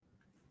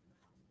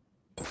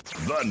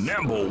The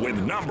Nimble with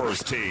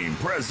Numbers team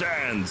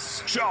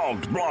presents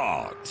Chalked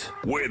Blocked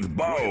with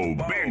Bo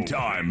Big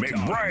Time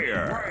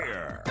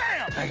McBrayer.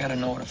 Bam! I gotta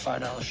know what a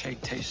 $5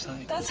 shake tastes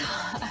like. That's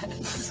hot.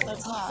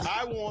 That's hot.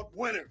 I want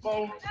winning,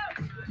 Bo.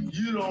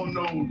 You don't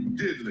know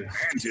diddly.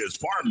 And his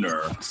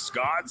partner,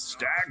 Scott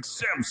Stag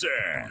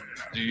Simpson.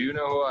 Do you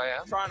know who I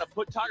am? Trying to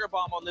put Tiger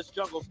Bomb on this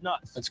jungle's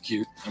nuts. That's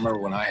cute. I remember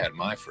when I had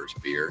my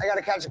first beer. I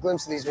gotta catch a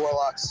glimpse of these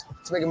warlocks.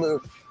 Let's make a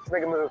move. Let's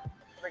make a move.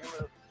 Let's make a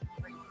move.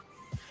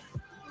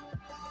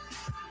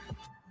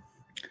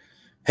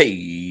 Hey,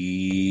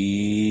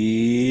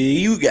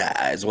 you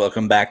guys,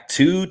 welcome back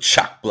to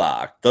Chalk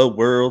Block, the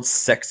world's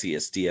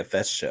sexiest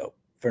DFS show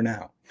for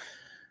now.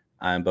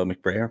 I'm Bo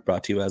McBrayer,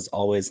 brought to you as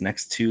always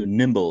next to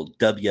Nimble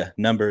W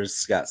Numbers,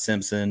 Scott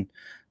Simpson.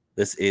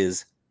 This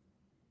is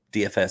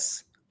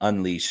DFS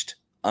Unleashed,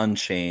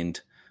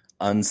 Unchained,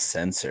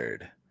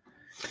 Uncensored.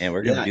 And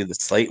we're going to do the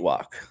Slate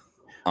Walk.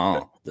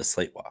 The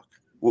Slate Walk.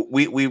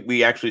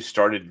 We actually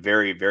started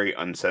very, very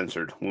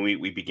uncensored when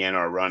we began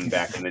our run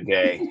back in the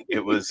day. It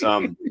was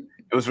fun.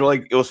 It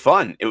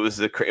was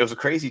a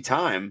crazy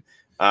time.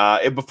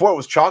 Before it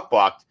was chalk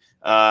blocked,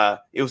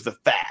 it was the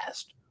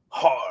fast,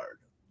 hard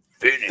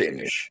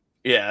finish.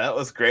 Yeah, that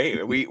was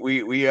great.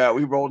 We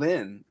rolled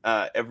in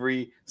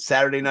every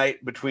Saturday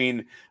night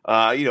between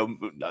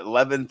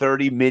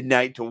 11:30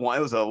 midnight to 1.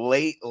 It was a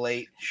late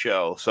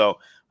show. So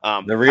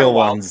the real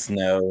ones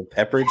know.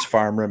 Pepperidge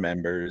Farm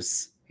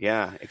remembers.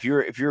 Yeah, if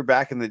you're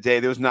back in the day,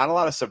 there was not a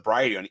lot of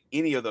sobriety on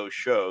any of those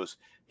shows.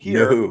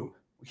 Here we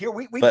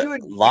do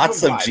it.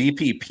 Lots of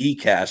GPP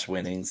cash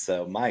winnings.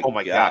 So my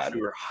God, we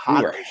were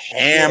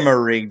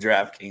hammering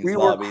DraftKings. We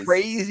lobbies. Were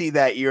crazy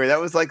that year. That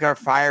was like our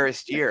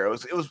firest year.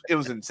 It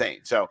was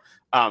insane. So,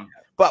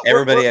 but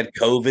everybody had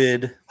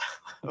COVID.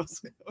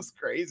 It was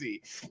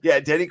crazy. Yeah,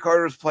 Denny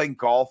Carter was playing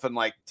golf, and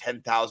like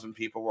 10,000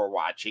 people were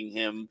watching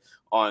him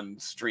on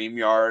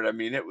StreamYard. I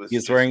mean,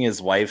 he's wearing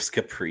his wife's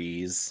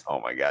capris.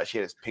 Oh my gosh, he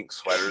had his pink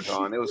sweaters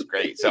on. It was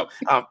great. So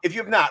if you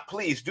have not,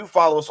 please do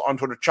follow us on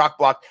Twitter,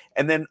 Chalkblock,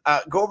 and then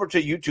go over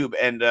to YouTube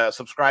and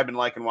subscribe and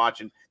like and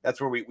watch. And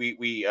that's where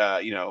we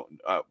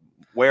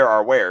wear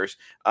our wares.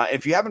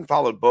 If you haven't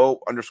followed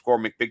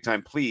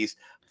Bo_McBigtime, please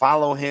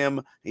follow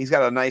him. He's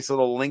got a nice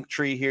little link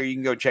tree here. You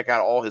can go check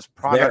out all his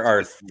products. There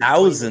are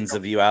thousands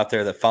of you out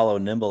there that follow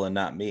Nimble and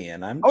not me.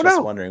 And I'm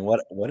wondering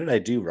what did I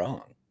do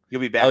wrong? You'll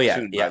be back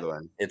soon, by the way.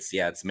 It's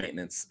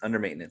maintenance, under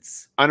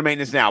maintenance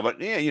now.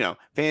 But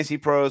Fantasy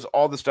Pros,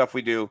 all the stuff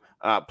we do.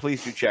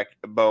 Please do check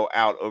Bo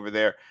out over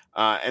there.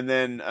 And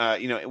then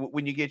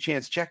when you get a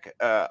chance, check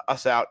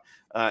us out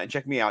and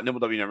check me out, Nimble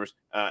W Numbers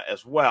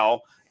as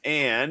well.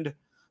 And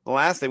the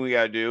last thing we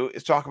got to do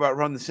is talk about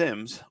Run the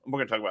Sims. We're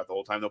going to talk about it the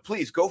whole time, though.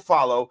 Please go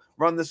follow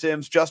Run the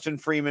Sims, Justin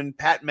Freeman,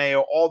 Pat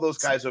Mayo, all those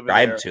guys over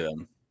there. Subscribe to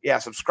them. Yeah,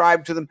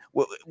 subscribe to them.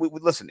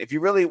 Listen, if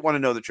you really want to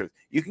know the truth,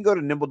 you can go to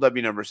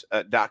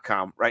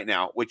nimblewnumbers.com right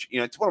now, which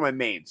it's one of my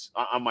mains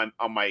on my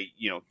my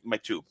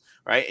tube,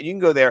 right? And you can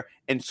go there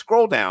and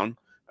scroll down,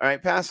 all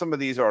right, past some of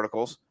these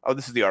articles. Oh,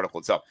 this is the article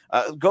itself.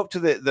 Go up to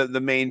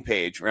the main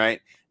page,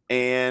 right?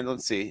 And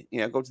let's see,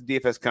 go to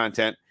DFS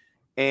content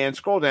and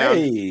scroll down.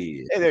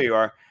 Hey, there you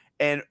are.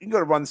 And you can go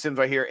to Run the Sims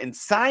right here and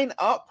sign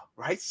up,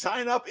 right?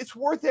 Sign up. It's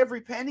worth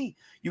every penny.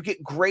 You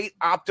get great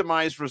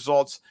optimized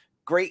results.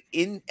 Great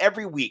in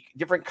every week,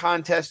 different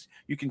contests.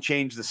 You can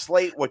change the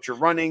slate, what you're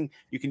running.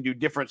 You can do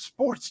different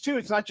sports too.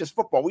 It's not just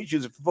football. We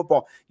choose it for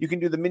football. You can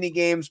do the mini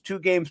games, 2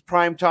 games,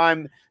 prime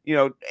time,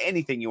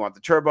 anything you want.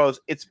 The turbos,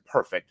 it's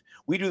perfect.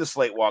 We do the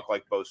slate walk,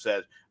 like Bo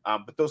said,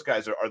 but those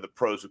guys are the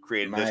pros who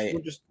created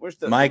this.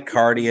 My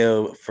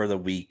cardio for the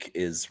week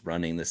is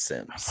running the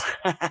Sims.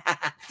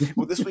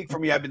 Well, this week for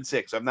me, I've been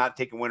sick, so I'm not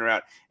taking winter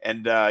out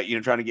and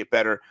trying to get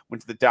better.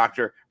 Went to the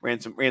doctor, ran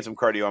some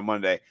cardio on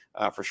Monday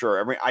for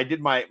sure. I did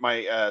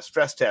my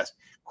stress test,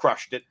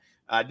 crushed it.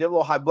 Did a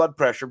little high blood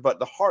pressure, but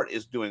the heart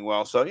is doing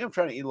well. So I'm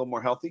trying to eat a little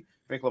more healthy,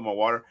 drink a little more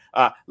water.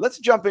 Let's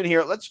jump in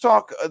here. Let's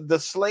talk the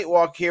slate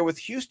walk here with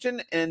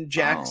Houston and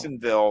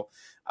Jacksonville.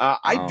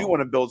 I do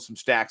want to build some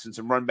stacks and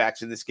some run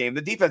backs in this game.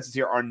 The defenses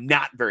here are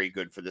not very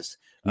good for this.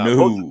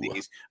 Both of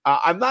these.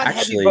 I'm not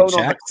actually heavy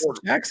on the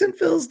quarter.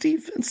 Jacksonville's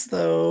defense,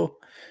 though.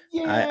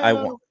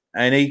 Yeah.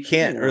 I know you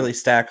can't really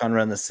stack on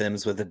Run the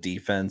Sims with a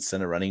defense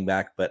and a running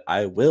back, but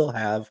I will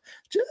have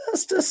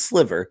just a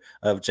sliver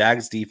of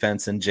Jags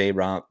defense and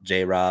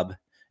J-Rob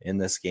in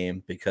this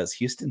game because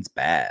Houston's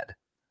bad.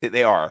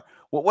 They are.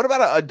 Well, what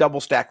about a double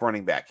stack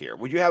running back here?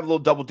 Would you have a little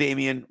double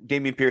Damian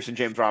Pierce and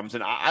James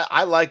Robinson?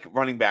 I like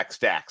running back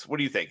stacks. What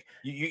do you think?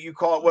 You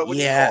call it what? What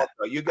do you call it?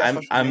 You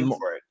got I'm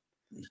for it.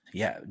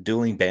 Yeah,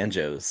 dueling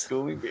banjos.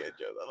 Dueling banjos.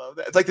 I love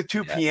that. It's like the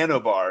 2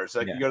 piano bars.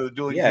 Like you go to the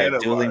dueling piano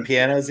dueling bars.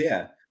 Pianos.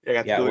 Yeah.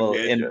 Well,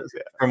 banjos,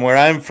 from where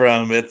I'm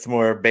from, it's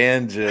more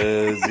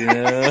banjos,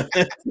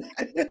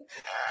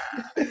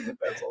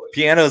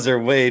 Pianos are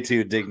way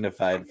too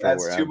dignified for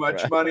That's too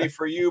much money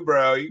for you,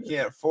 bro. You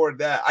can't afford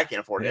that. I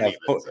can't afford any of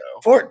it. So.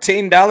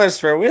 $14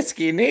 for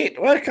whiskey,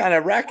 neat. What kind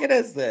of racket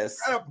is this?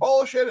 What kind of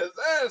bullshit is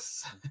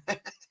this?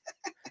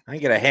 I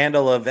get a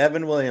handle of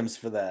Evan Williams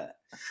for that.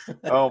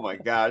 Oh my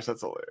gosh,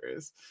 that's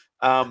hilarious.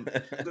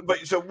 But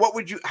so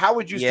how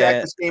would you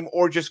stack this game,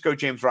 or just go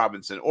James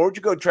Robinson, or would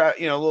you go a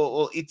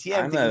little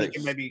ETN thinking he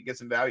can maybe get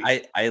some value?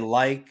 I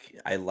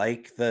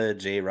like the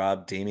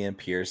J-Rob Damian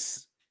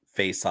Pierce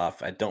face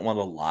off. I don't want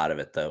a lot of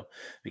it though,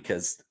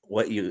 because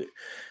what you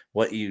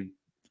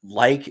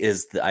like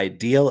is the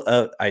idea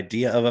of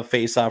a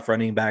face off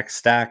running back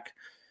stack,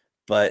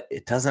 but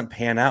it doesn't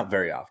pan out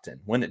very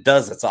often. When it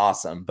does, it's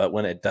awesome. But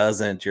when it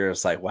doesn't, you're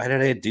just like, why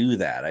did I do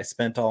that? I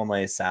spent all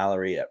my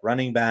salary at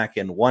running back,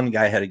 and one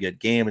guy had a good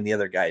game and the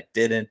other guy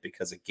didn't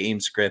because of game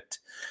script.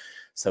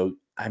 So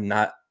I'm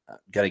not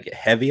going to get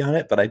heavy on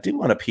it, but I do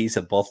want a piece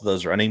of both of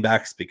those running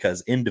backs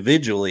because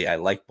individually I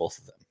like both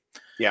of them.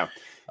 Yeah.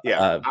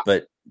 Yeah.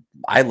 But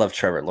I love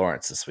Trevor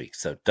Lawrence this week.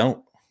 So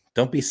don't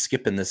be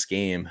skipping this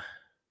game.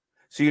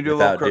 So you do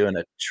without doing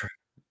a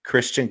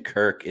Christian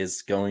Kirk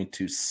is going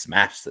to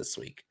smash this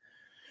week.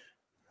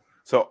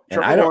 So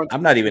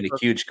I'm not even a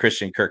huge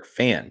Christian Kirk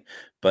fan,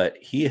 but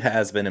he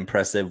has been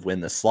impressive when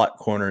the slot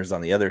corners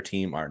on the other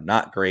team are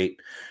not great,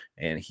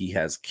 and he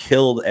has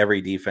killed every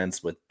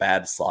defense with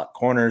bad slot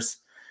corners.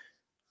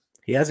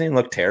 He hasn't even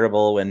looked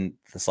terrible when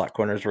the slot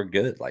corners were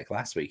good. Like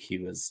last week, he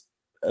was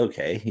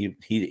okay.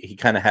 He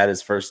kind of had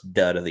his first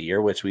dud of the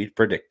year, which we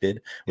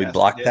predicted. We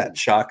blocked that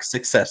chalk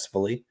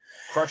successfully.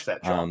 Crushed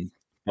that chalk.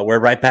 But we're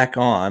right back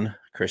on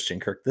Christian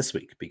Kirk this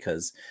week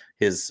because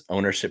his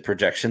ownership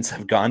projections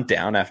have gone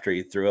down after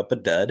he threw up a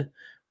dud.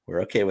 We're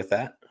okay with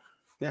that.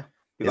 Yeah,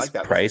 his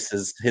price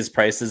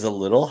is a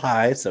little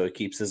high, so it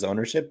keeps his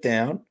ownership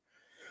down.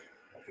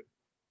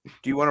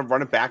 Do you want to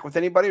run it back with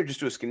anybody, or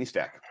just do a skinny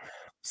stack?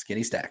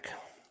 Skinny stack.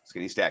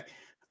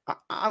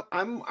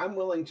 I'm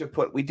willing to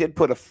put. We did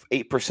put a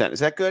 8%. Is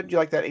that good? Do you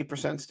like that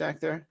 8%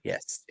 stack there?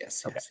 Yes.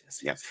 Okay.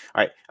 Yes.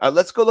 All right.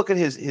 Let's go look at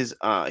his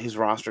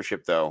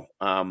rostership though.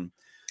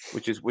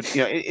 Which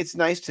it's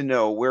nice to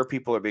know where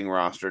people are being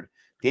rostered.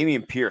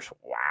 Damian Pierce.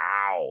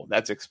 Wow,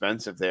 that's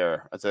expensive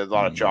there. That's a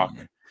lot of chalk.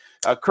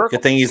 Kirk.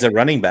 Good thing he's a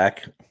running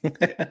back.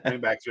 Running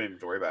backs, don't even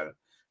worry about it.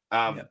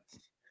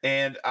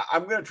 And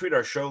I'm going to tweet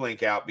our show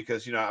link out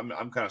because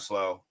I'm kind of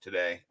slow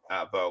today,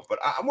 Bo. But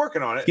I'm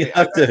working on it. You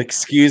have to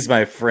excuse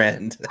my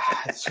friend.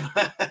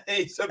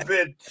 He's a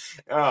bit.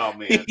 Oh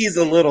man, he's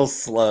a little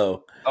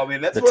slow. Oh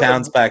man, that's the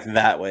town's back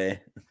that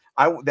way.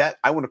 I want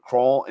to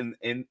crawl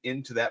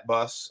into that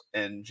bus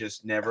and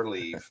just never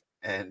leave.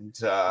 And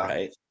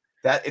right.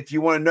 That if you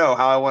want to know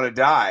how I want to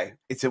die,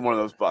 it's in one of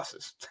those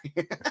buses.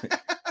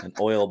 An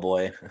oil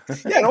boy.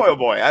 Yeah, an oil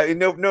boy.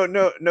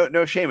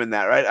 No shame in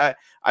that, right?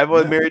 I've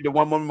only married to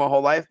one woman my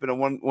whole life, been a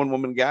one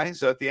woman guy.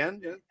 So at the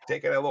end,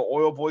 taking a little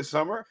oil boy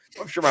summer,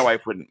 I'm sure my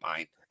wife wouldn't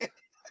mind.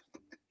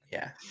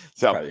 Yeah.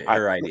 So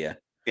her idea.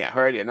 Yeah,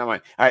 her idea, not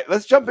mine. All right,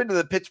 let's jump into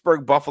the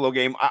Pittsburgh-Buffalo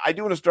game. I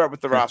do want to start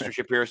with the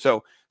rostership here.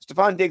 So,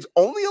 Stephon Diggs,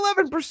 only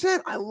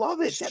 11%. I love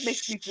it. That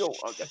makes me feel...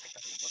 Okay.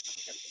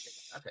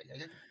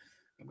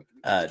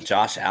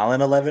 Josh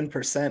Allen,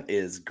 11%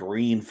 is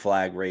green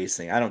flag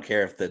racing. I don't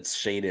care if that's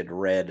shaded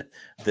red.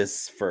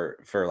 This for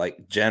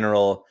like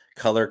general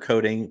color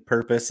coding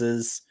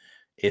purposes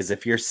is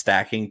if you're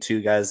stacking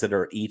two guys that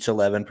are each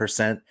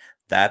 11%,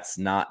 that's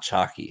not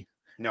chalky.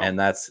 No. And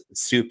that's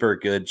super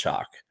good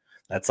chalk.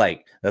 That's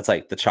like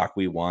the chalk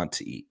we want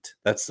to eat.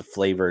 That's the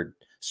flavored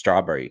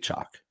strawberry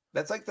chalk.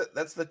 That's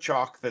the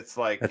chalk that's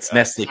like that's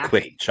Nestle taffy.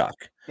 Quick chalk.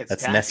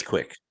 That's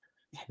Nesquik.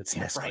 It's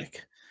yeah, Nesquik.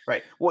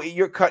 Right. Well,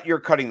 you're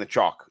cutting the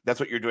chalk. That's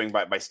what you're doing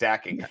by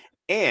stacking. Yeah.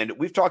 And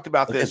we've talked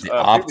about this. The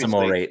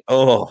optimal rate.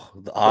 Oh,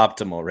 the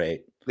optimal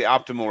rate. The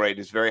optimal rate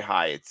is very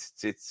high.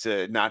 It's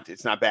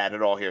not bad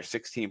at all here.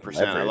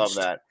 16%. I love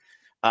that.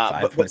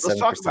 But let's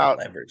talk about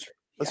leverage.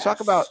 Let's talk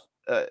about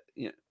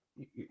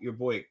your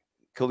boy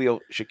Khalil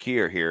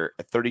Shakir here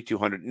at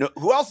 3,200. No,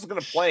 who else is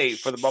going to play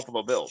for the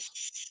Buffalo Bills?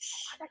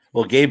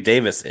 Well, Gabe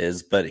Davis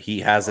is, but he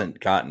hasn't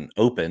gotten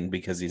open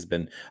because he's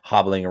been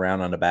hobbling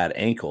around on a bad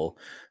ankle.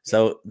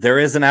 So there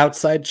is an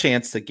outside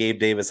chance that Gabe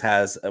Davis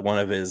has one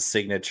of his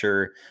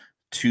signature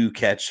 2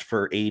 catch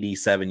for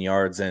 87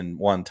 yards and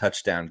 1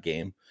 touchdown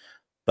game.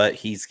 But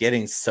he's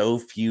getting so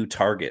few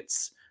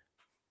targets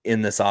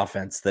in this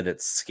offense that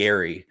it's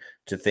scary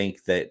to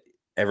think that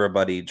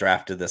everybody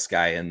drafted this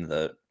guy in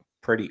the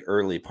pretty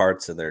early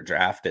parts of their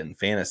draft and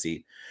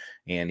fantasy,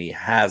 and he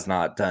has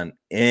not done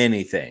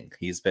anything.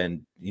 He's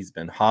been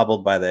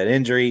hobbled by that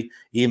injury.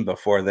 Even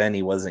before then,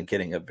 he wasn't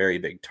getting a very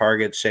big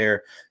target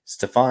share.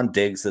 Stephon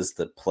Diggs is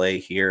the play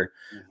here.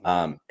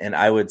 And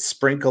I would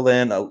sprinkle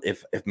in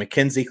if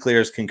McKenzie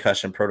clears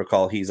concussion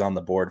protocol, he's on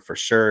the board for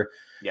sure.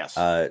 Yes.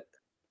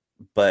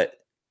 But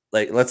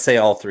like, let's say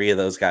all 3 of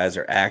those guys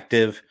are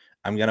active.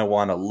 I'm going to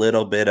want a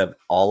little bit of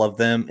all of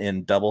them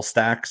in double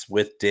stacks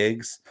with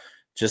Diggs,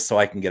 just so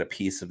I can get a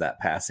piece of that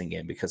passing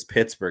game, because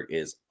Pittsburgh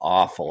is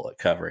awful at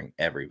covering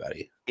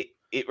everybody.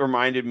 it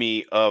reminded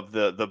me of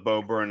the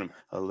Bo Burnham,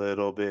 a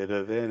little bit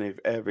of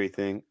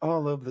everything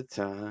all of the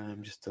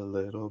time, just a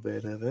little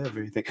bit of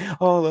everything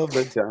all of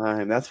the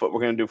time. That's what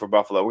we're going to do for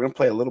Buffalo. We're going to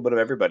play a little bit of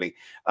everybody.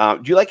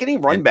 Do you like any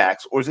run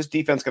backs, or is this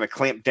defense going to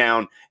clamp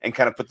down and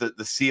kind of put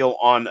the seal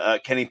on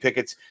Kenny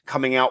Pickett's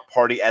coming out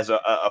party as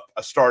a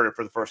starter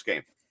for the first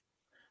game?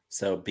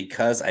 So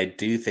because I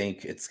do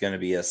think it's going to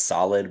be a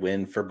solid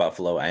win for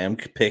Buffalo, I am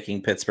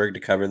picking Pittsburgh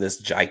to cover this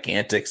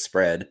gigantic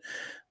spread.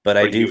 But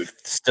I do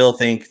still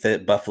think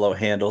that Buffalo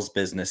handles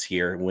business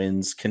here,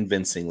 wins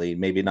convincingly,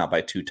 maybe not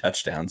by 2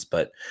 touchdowns,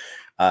 but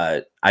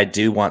I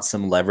do want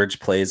some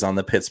leverage plays on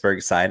the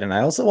Pittsburgh side. And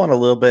I also want a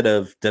little bit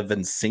of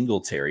Devin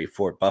Singletary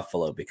for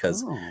Buffalo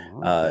because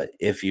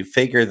if you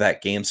figure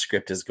that game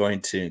script is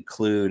going to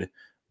include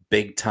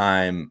big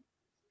time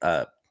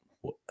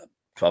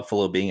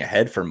Buffalo being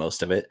ahead for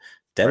most of it,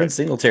 Devin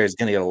Singletary is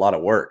going to get a lot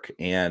of work,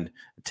 and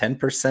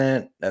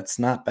 10%, that's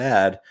not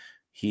bad.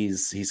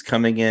 He's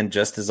coming in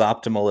just as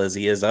optimal as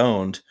he is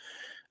owned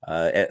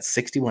at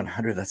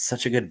 6,100. That's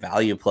such a good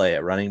value play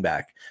at running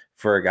back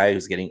for a guy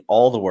who's getting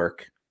all the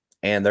work,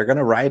 and they're going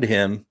to ride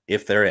him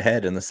if they're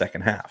ahead in the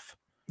second half.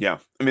 Yeah,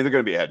 I mean, they're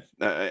going to be ahead.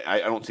 I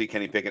don't see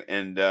Kenny Pickett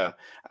and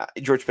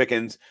George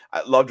Pickens.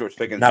 I love George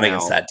Pickens. Not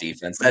against that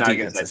defense. That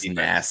defense is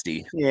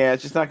nasty. Yeah,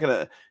 it's just not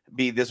going to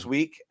be this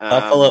week.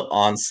 Buffalo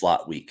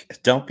onslaught week.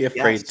 Don't be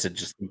afraid to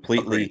just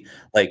completely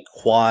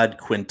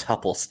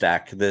quintuple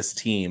stack this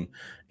team.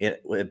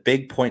 With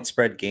big point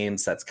spread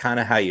games, that's kind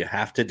of how you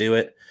have to do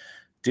it.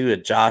 Do a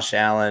Josh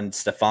Allen,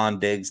 Stephon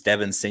Diggs,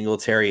 Devin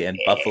Singletary, and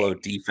Buffalo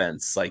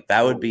defense. Like,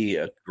 that would be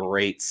a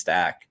great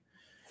stack.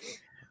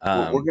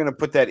 We're going to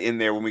put that in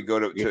there when we go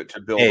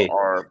to build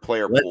our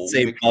player pool. Let's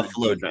say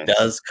Buffalo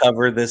does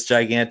cover this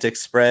gigantic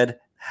spread.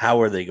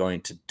 How are they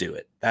going to do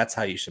it? That's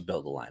how you should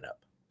build a lineup.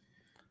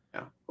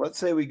 Yeah. Let's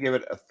say we give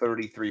it a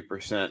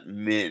 33%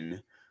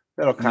 min.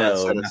 That'll kind of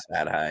set us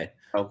that high.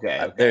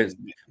 Okay. There's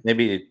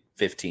maybe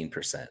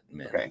 15%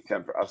 min. Okay,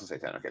 10. I was gonna say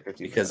 10. Okay,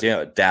 15. Because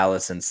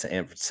Dallas and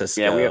San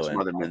Francisco. Yeah, we have some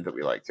other mins that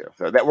we like too.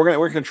 So that we're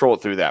gonna control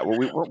it through that.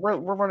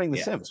 We're running the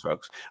Sims,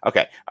 folks.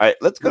 Okay, all right.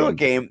 Let's go to a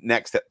game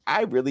next that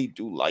I really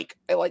do like.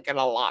 I like it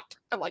a lot.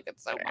 I like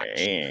it so much.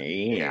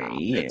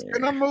 It's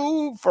gonna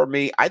move for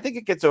me. I think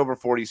it gets over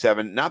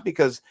 47, not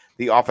because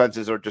the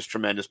offenses are just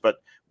tremendous, but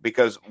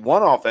because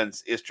one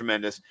offense is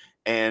tremendous,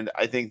 and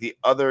I think the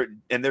other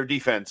and their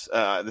defense,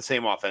 the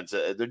same offense,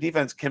 their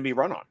defense can be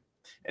run on.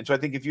 And so I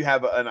think if you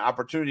have an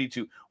opportunity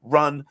to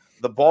run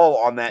the ball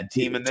on that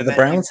team, and then do the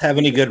Browns have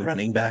any good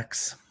running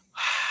backs?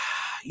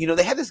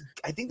 They had this.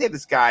 I think they have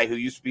this guy who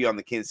used to be on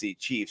the Kansas City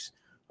Chiefs,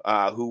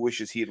 who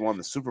wishes he had won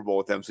the Super Bowl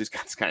with them. So he's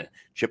got this kind of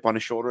chip on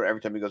his shoulder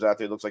every time he goes out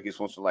there. It looks like he's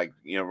supposed to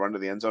run to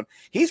the end zone.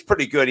 He's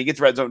pretty good. He gets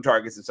red zone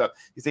targets and stuff.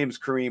 His name is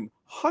Kareem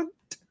Hunt.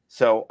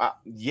 So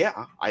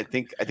I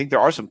think there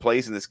are some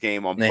plays in this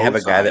game. They have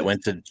a guy that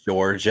went to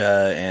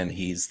Georgia, and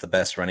he's the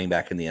best running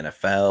back in the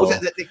NFL. Was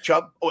that Nick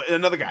Chubb? Oh,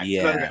 another guy.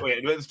 Yeah.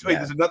 There's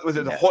another. Was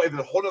it a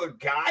whole other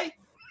guy?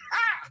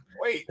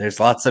 Wait. There's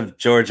lots of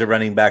Georgia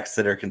running backs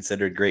that are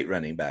considered great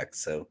running backs.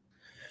 So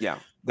yeah,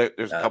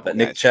 there's a couple. But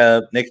Nick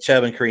Chubb, and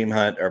Kareem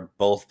Hunt are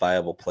both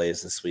viable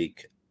plays this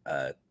week.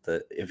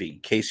 In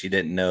case you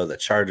didn't know, the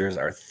Chargers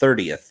are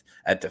 30th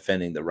at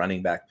defending the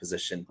running back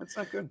position. That's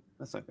not good.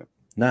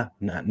 No,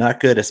 not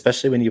good,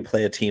 especially when you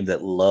play a team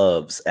that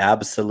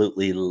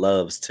absolutely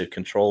loves to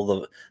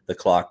control the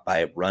clock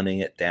by running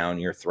it down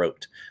your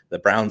throat. The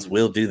Browns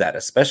will do that,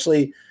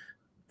 especially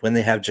when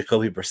they have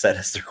Jacoby Brissett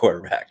as their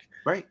quarterback.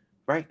 Right.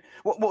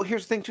 Well,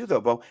 here's the thing too, though,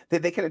 Bo.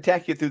 They can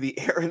attack you through the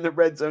air in the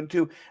red zone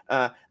too.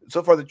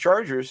 So far, the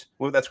Chargers.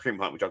 Well, that's Kareem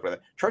Hunt. We talked about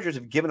that. Chargers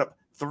have given up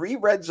 3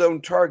 red zone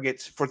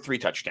targets for 3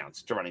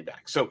 touchdowns to running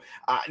back. So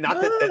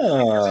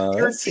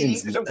that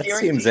seems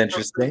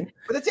interesting.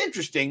 But it's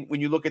interesting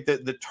when you look at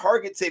the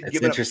targets they've given up.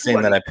 It's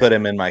interesting that I put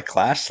him in my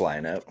Clash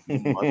lineup.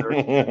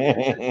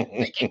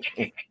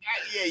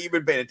 Yeah, you've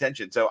been paying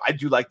attention. So I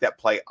do like that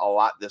play a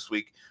lot this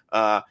week.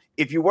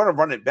 If you want to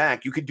run it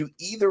back, you could do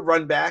either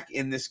run back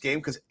in this game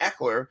because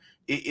Eckler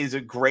is a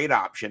great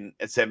option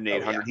at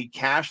 7,800. He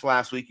cashed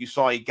last week. You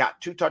saw he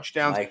got 2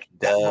 touchdowns. Mike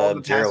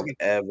Dub, Gerald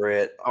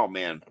Everett. Oh,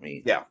 man.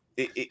 Yeah.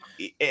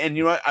 And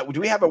you know what?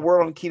 Do we have a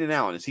word on Keenan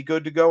Allen? Is he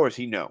good to go or is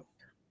he no?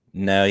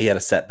 No, he had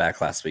a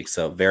setback last week,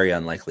 so very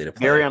unlikely to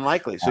play. Very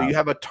unlikely. So you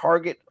have a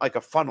target like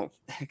a funnel.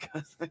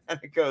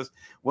 It goes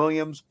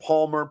Williams,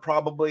 Palmer,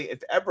 probably.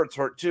 If Everett's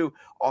hurt too,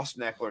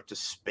 Austin Eckler to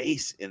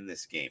space in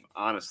this game,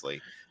 honestly.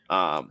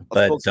 But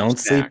don't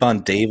sleep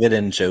on David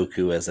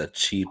Njoku as a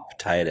cheap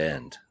tight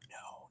end.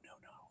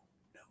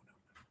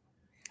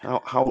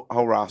 No. How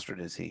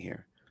rostered is he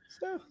here?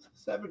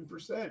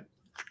 7%.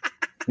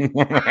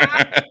 Look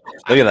at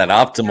that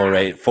optimal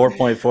rate,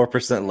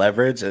 4.4%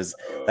 leverage.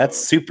 That's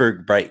super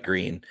bright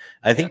green.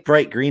 I think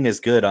bright green is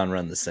good on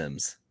Run the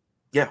Sims.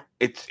 Yeah,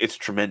 it's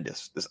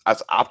tremendous.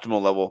 That's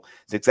optimal level.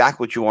 It's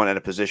exactly what you want at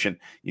a position.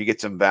 You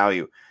get some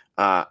value.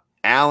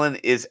 Allen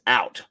is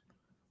out.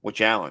 Which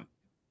Allen?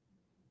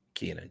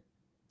 Keenan.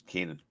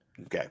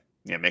 Okay.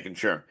 Yeah, making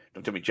sure.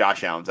 Don't tell me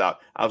Josh Allen's out.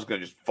 I was going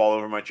to just fall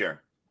over my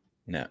chair.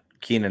 No.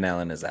 Keenan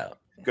Allen is out.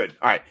 Good.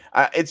 All right.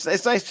 It's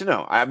nice to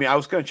know. I mean, I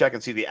was going to check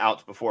and see the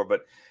outs before,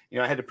 but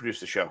I had to produce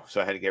the show,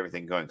 so I had to get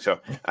everything going. So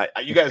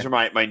you guys are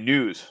my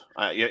news.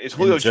 Is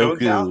Julio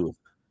Jones out?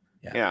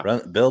 Yeah.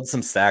 Build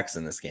some stacks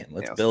in this game.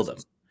 Let's build them.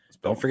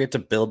 Don't forget to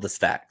build the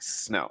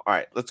stacks. No. All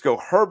right. Let's go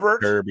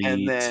Herbert, Herbie,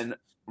 and then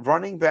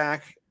running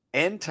back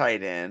and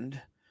tight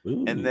end,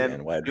 and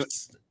then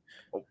let's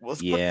put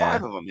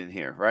 5 of them in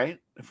here, right?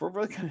 If we're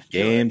really going to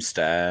game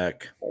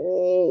stack.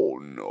 Oh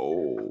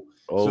no!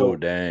 Oh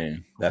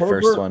dang! That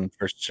Herbert, first one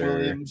for sure.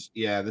 Williams,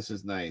 yeah, this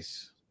is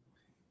nice.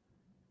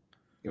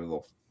 Give it a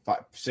little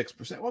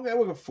 6%. Well,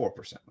 we'll go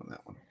 4% on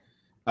that one.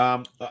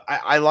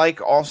 I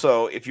like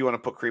also if you want to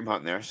put Kareem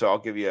Hunt in there, so I'll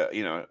give you a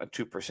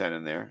 2%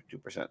 in there,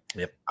 2%.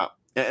 Yep.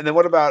 And then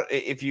what about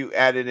if you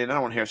added in? I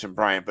don't want Harrison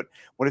Bryant, but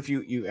what if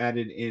you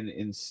added in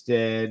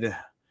instead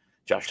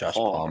Josh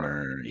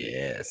Palmer?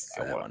 Yes,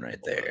 that one right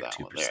there,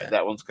 2%.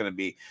 That one's going to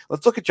be.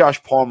 Let's look at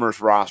Josh Palmer's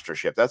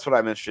rostership. That's what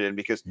I'm interested in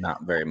because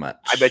not very much.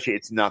 I bet you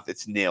it's not.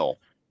 It's nil,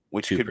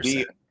 which 2%. Could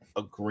be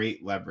a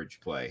great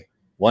leverage play.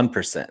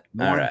 1%.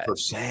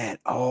 1%.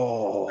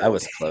 Oh, that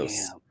was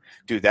close.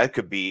 Dude, that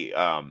could be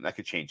that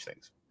could change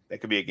things. That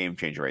could be a game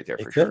changer right there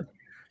for sure. Sure.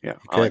 Yeah,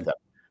 I like that.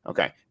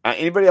 Okay.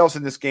 Anybody else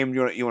in this game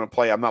you want to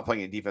play? I'm not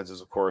playing any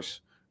defenses, of course.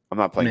 I'm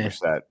not playing your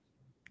set.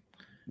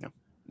 No.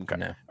 Okay.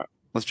 No. Right.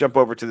 Let's jump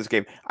over to this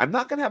game. I'm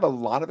not going to have a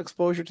lot of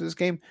exposure to this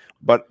game,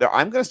 but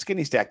I'm going to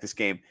skinny stack this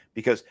game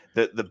because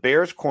the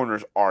Bears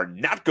corners are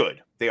not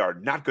good. They are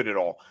not good at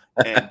all.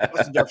 And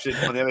Justin Jefferson,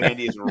 on the other hand,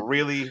 he is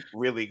really,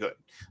 really good.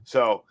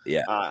 So,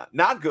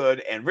 not good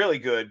and really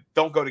good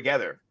don't go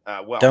together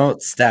well.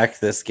 Don't stack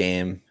this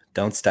game.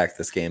 Don't stack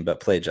this game, but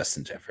play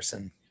Justin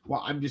Jefferson.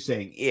 Well, I'm just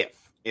saying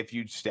if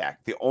you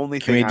stack, the only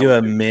thing we do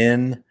a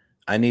min?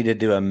 I need to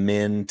do a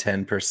min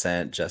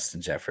 10% Justin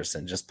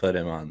Jefferson. Just put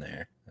him on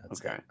there. That's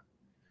okay.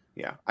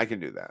 Yeah, I can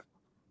do that.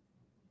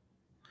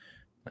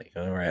 Like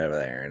go right over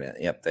there.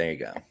 Yep, there you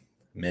go.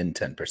 Min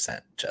 10%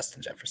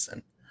 Justin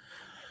Jefferson.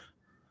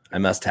 I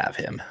must have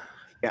him.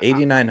 Yeah,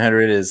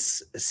 8,900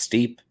 is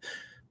steep,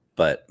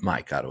 but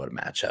my God, what a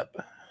matchup.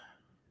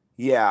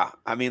 Yeah,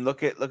 I mean,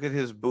 look at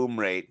his boom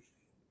rate.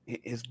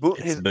 His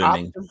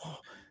optimal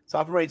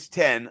rate's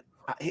 10.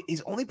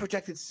 He's only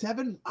projected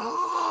 7.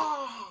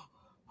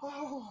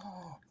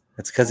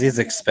 That's because he's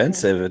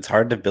expensive. It's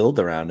hard to build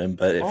around him.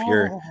 But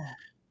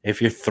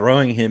if you're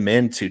throwing him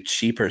into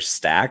cheaper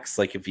stacks,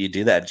 like if you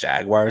do that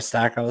Jaguar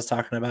stack I was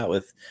talking about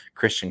with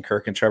Christian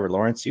Kirk and Trevor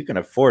Lawrence, you can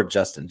afford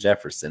Justin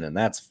Jefferson, and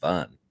that's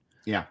fun.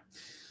 Yeah,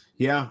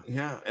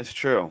 it's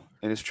true.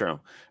 It is true.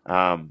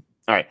 All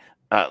right,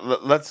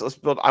 let's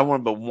build. I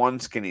want to build one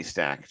skinny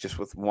stack, just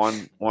with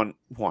one,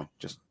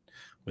 just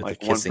with like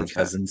the kissing 1%.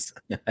 Cousins.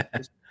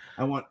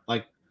 I want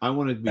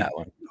to be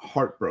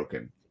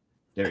heartbroken.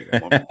 There you go.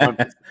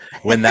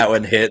 When that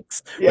one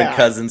hits, when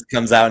Cousins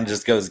comes out and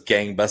just goes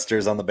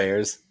gangbusters on the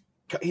Bears.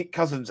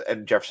 Cousins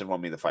and Jefferson won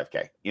me the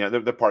 5K.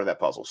 They're part of that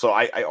puzzle. So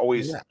I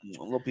always a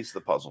little piece of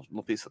the puzzle.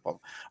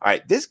 All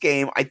right, this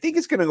game I think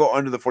it's going to go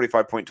under the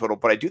 45-point total,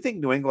 but I do think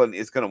New England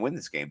is going to win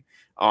this game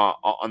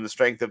on the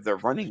strength of their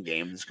running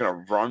game. It's going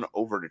to run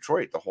over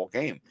Detroit the whole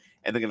game,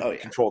 and they're going to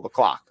control the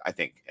clock. I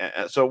think.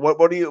 So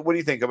what do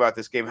you think about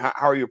this game? How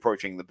are you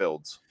approaching the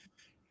builds?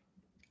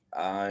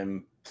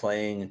 I'm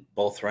playing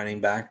both running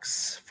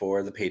backs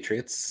for the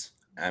Patriots.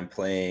 I'm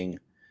playing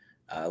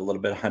a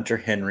little bit of Hunter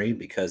Henry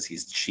because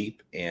he's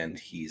cheap and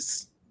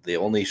he's the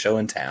only show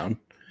in town.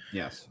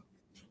 Yes.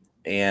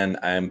 And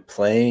I'm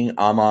playing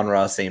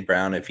Amon-Ra St.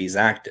 Brown if he's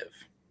active.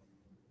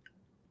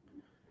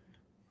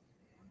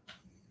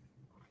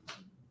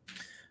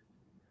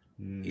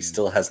 He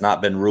still has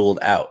not been ruled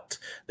out.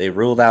 They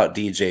ruled out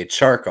DJ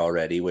Chark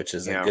already, which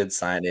is a good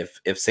sign.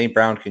 If St.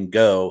 Brown can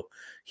go,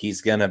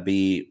 he's going to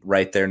be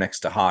right there next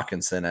to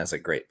Hawkinson as a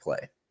great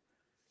play.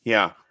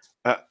 Yeah.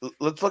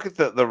 Let's look at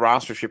the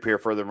rostership here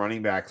for the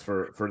running backs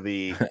for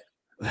the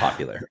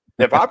popular.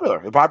 They're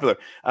popular.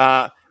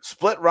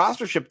 Split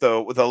rostership,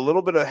 though, with a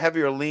little bit of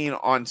heavier lean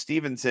on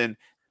Stevenson.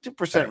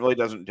 2% really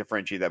doesn't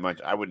differentiate that much.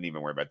 I wouldn't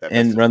even worry about that.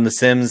 And Run the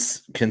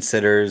Sims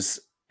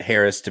considers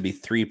Harris to be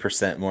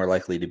 3% more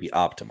likely to be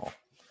optimal.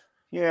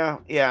 Yeah.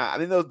 I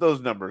mean, those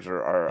numbers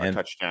are a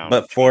touchdown.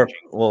 But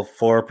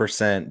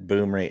 4%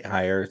 boom rate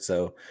higher.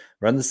 So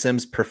Run the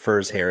Sims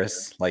prefers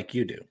Harris like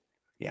you do.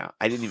 Yeah,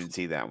 I didn't even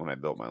see that when I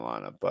built my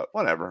lineup, but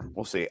whatever.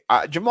 We'll see.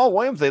 Jamal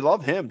Williams, they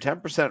love him.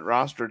 10%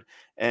 rostered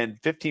and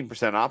 15%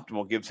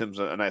 optimal gives him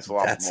a nice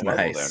little optimal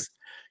level there.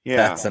 Yeah,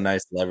 that's a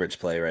nice leverage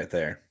play right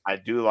there. I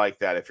do like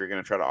that if you're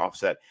going to try to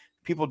offset.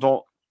 People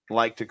don't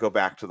like to go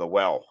back to the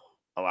well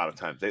a lot of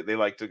times. They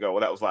like to go,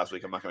 well, that was last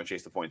week. I'm not going to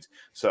chase the points.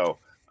 So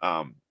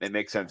it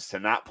makes sense to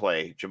not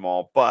play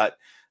Jamal, but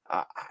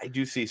I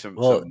do see some.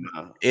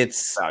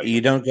 It's value.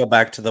 You don't go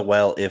back to the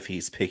well if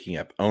he's picking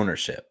up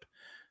ownership.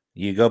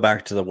 You go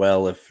back to the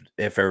well if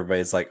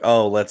everybody's like,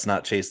 oh, let's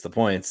not chase the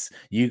points.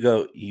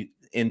 You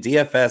in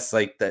DFS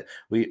like that.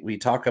 We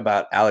talk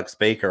about Alex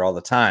Baker all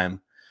the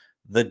time.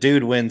 The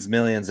dude wins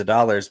millions of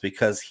dollars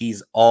because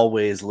he's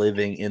always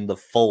living in the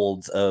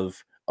folds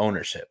of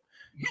ownership.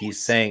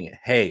 He's saying,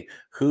 hey,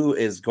 who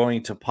is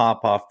going to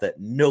pop off that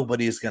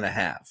nobody's going to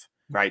have?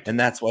 Right. And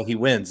that's why he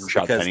wins.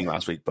 Shot Because Penning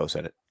last week, Bo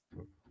said it.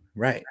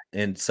 Right.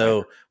 And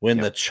so when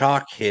the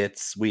chalk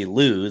hits, we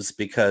lose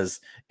because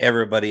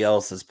everybody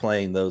else is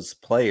playing those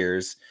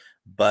players.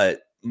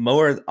 But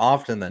more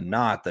often than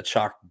not, the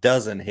chalk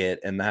doesn't hit,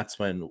 and that's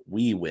when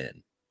we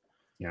win.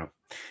 Yeah.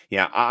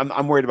 Yeah.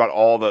 I'm worried about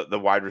all the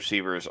wide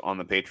receivers on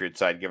the Patriots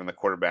side, given the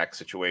quarterback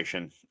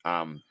situation.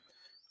 I'm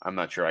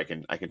not sure I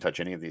can touch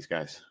any of these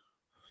guys.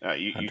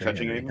 You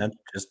touching Henry. anyone?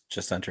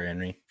 Just Hunter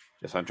Henry.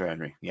 Just Hunter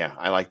Henry. Yeah,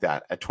 I like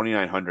that. At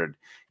 2,900,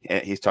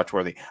 he's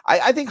touchworthy.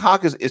 I think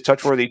Hawk is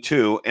touchworthy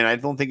too, and I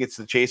don't think it's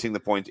the chasing the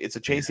points. It's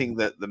the chasing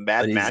the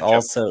bad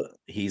matchup.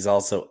 He's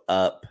also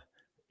up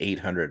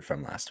 800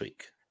 from last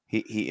week.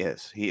 He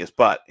is.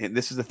 But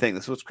this is the thing.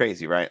 This is what's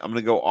crazy, right? I'm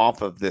going to go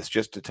off of this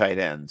just to tight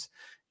ends,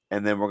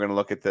 and then we're going to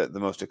look at the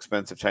most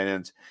expensive tight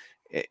ends.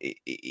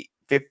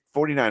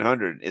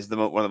 4,900 is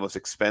one of the most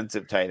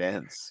expensive tight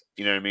ends.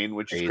 You know what I mean?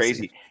 Which is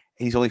crazy.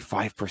 He's only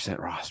 5%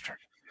 rostered.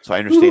 So I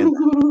understand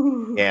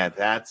that. Yeah,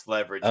 that's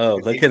leverage.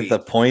 Oh, look at the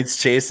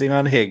points chasing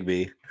on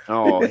Higbee.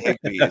 Oh,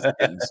 Higbee is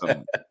getting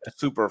some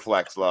super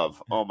flex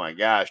love. Oh my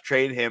gosh.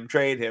 Trade him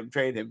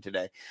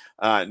today.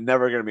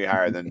 Never going to be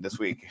higher than this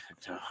week.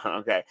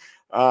 Okay.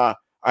 All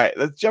right,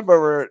 let's jump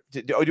over.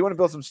 Do you want to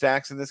build some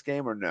stacks in this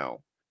game or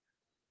no?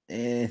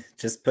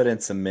 Just put in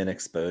some min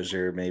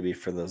exposure, maybe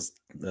for those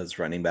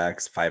running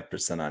backs,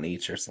 5% on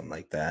each or something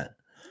like that.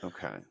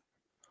 Okay.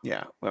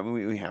 Yeah. Well, I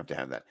mean, we have to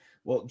have that.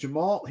 Well,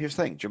 Jamal, here's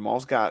the thing.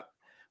 Jamal's got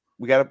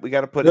we got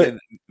to put in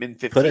min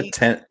 15. Put a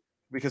 10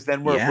 because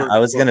then I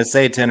was going to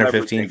say 10 or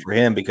 15 for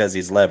him because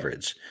he's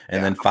leverage,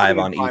 and then 5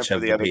 on each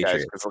of the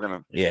Patriots.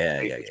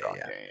 Yeah.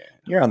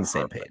 You're on the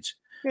same page.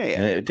 Yeah.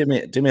 And do me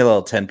a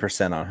little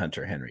 10% on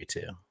Hunter Henry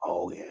too.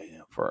 Oh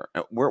yeah. For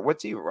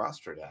what's he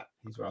rostered at?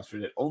 He's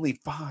rostered at only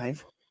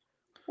 5.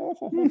 Yeah,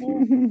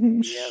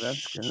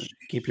 that's good.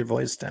 Keep your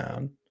voice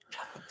down,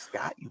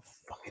 Scott. You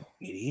fucking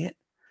idiot.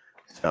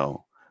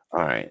 So, all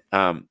right.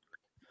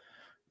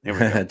 There we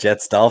go.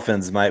 Jets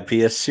Dolphins might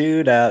be a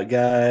shootout,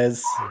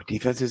 guys.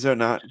 Defenses are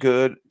not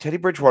good. Teddy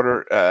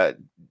Bridgewater,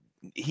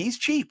 he's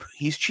cheap.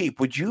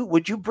 Would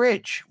you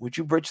bridge? Would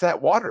you bridge that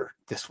water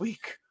this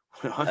week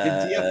on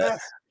DFS?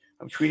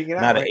 I'm tweeting it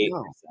out right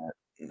now.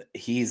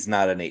 He's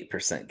not an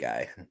 8%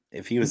 guy.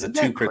 If he was a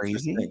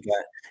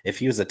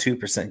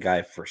 2%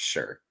 guy, for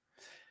sure.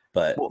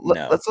 But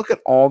no. Let's look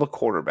at all the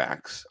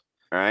quarterbacks.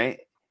 All right.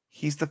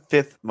 He's the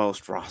 5th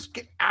most roster.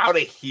 Get out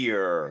of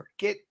here.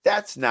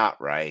 That's not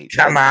right.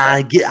 Come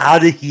on, get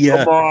out of here.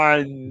 Come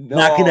on. No.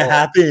 Not gonna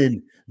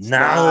happen. It's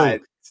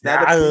not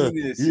a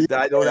penis.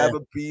 I don't have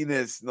a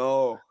penis.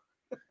 No.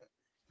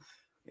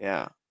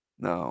 Yeah.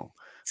 No.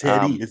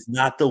 Teddy is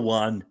not the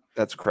one.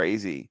 That's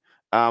crazy.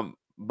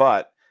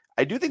 But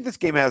I do think this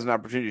game has an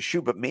opportunity to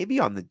shoot, but maybe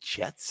on the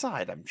Jets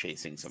side, I'm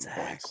chasing some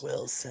Zach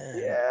Wilson.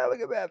 Yeah,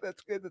 look at that.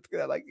 That's good.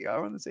 I like you.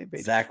 I'm on the same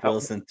page. Zach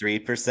Wilson,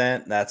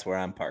 3%. That's where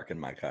I'm parking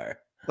my car.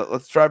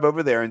 Let's drive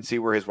over there and see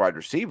where his wide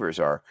receivers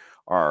are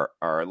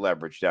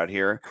leveraged out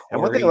here.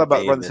 And one thing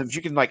about Run Sims,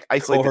 you can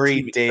isolate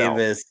Corey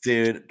Davis,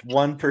 dude.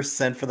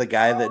 1% for the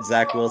guy that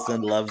Zach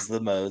Wilson loves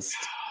the most.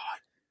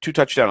 2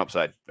 touchdown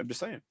upside. I'm just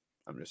saying.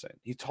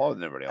 He's taller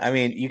than everybody else. I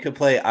mean, you could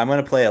play. I'm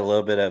going to play a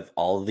little bit of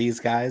all of these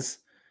guys.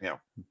 Yeah,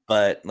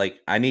 but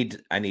I need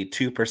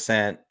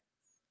 2%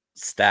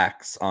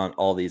 stacks on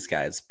all these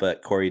guys,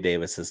 but Corey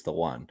Davis is the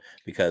one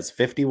because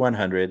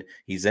 5,100.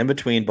 He's in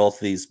between both of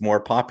these more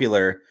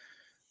popular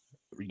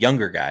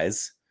younger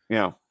guys.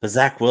 Yeah, but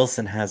Zach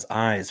Wilson has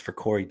eyes for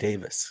Corey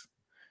Davis.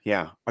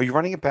 Yeah, are you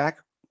running it back?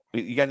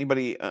 You got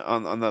anybody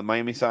on the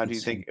Miami side? Do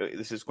you think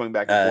this is going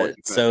back and forth?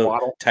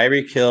 So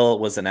Tyreek Hill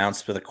was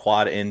announced with a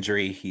quad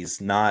injury.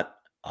 He's not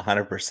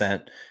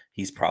 100%.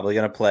 He's probably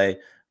going to play,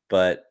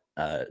 but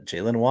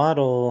Jalen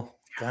Waddle,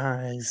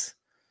 guys.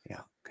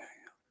 Yeah. Okay.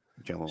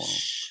 Jalen Waddle.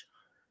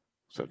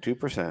 So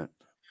 2%.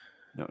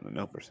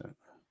 No percent.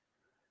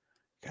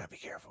 Gotta be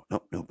careful. No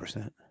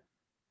percent.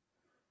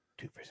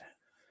 2%.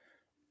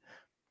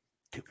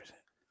 2%.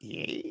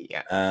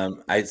 Yeah.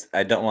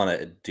 I don't want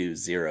to do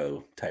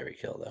 0 Tyreek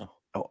Hill though.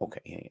 Oh,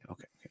 okay. Yeah.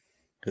 Okay.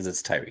 Because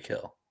it's Tyreek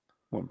Hill.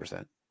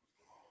 1%.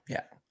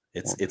 Yeah.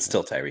 It's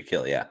still Tyreek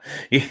Hill, yeah.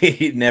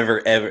 He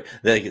never ever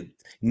go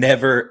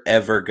 0%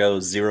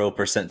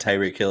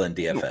 Tyreek Hill in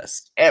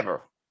DFS.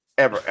 Ever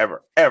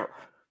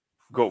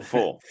go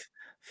full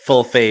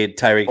fade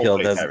Tyreek Hill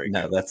doesn't.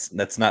 No,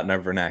 that's not in our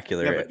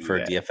vernacular for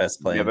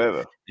DFS playing.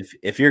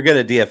 If you're good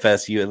at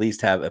DFS, you at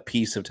least have a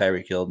piece of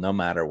Tyreek Hill no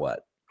matter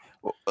what.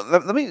 Well,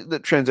 let me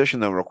transition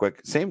though real quick.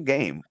 Same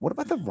game. What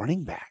about the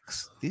running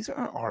backs? These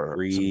are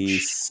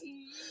Brees.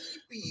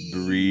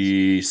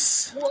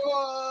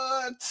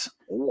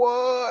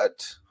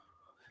 What?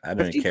 I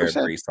don't even care if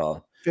Brees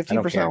Hall.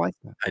 15%. I like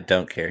that. I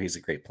don't care. He's a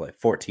great play.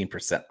 14%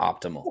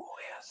 optimal. Oh,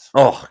 yes.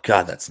 Oh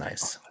God, that's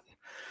nice.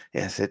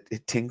 Yes, it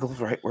tingles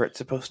right where it's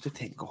supposed to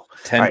tingle.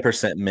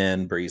 10%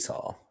 min Brees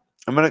Hall.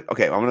 I'm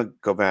gonna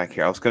go back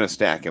here. I was gonna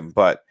stack him,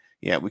 but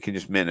yeah, we can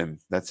just min him.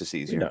 That's just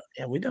easier.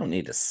 We don't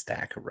need to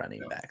stack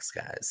running backs,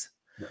 guys.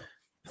 No.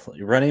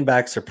 running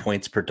backs are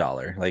points per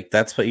dollar. Like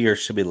that's what you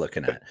should be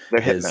looking at.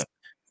 They're hitting it.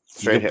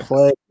 Straight hit.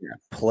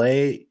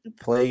 Play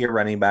your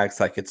running backs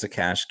like it's a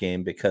cash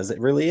game because it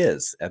really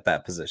is at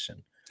that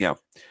position. Yeah.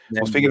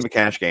 Then Well, speaking of a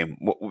cash game,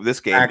 this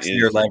game is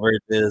your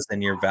leverages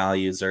and your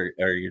values are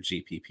your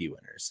GPP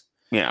winners.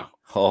 Yeah.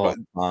 Oh,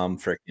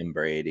 freaking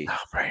Brady. Oh,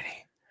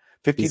 Brady.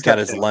 He's got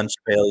his lunch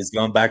pail. He's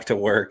going back to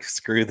work.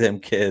 Screw them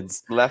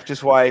kids. Left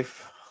his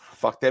wife.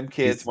 Fuck them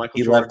kids.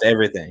 He left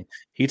everything.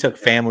 He took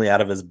family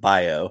out of his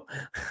bio.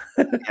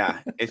 Yeah,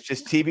 it's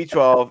just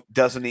TB12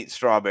 doesn't eat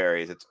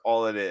strawberries. It's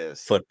all it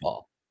is.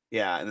 Football.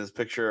 Yeah, and this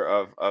picture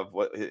of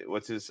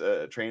what's his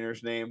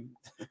trainer's name?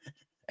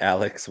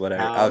 Alex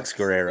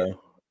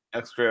Guerrero.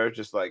 Alex Guerrero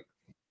just like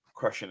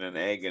crushing an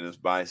egg in his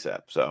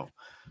bicep. So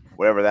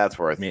whatever that's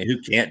worth. I mean, who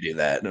can't do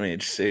that? I mean,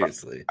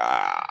 seriously.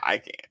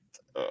 I can't.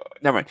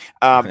 Never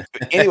mind.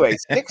 Anyway,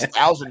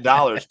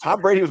 $6,000. Tom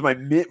Brady was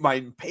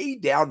my pay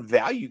down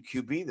value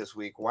QB this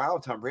week. Wow,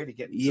 Tom Brady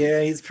getting.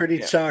 Yeah, he's pretty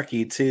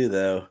chalky too,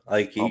 though.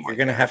 Like you're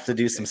gonna have to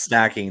do some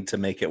stacking to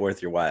make it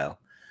worth your while.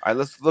 All right,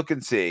 let's look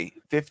and see.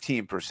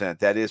 15%.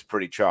 That is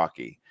pretty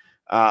chalky.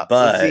 But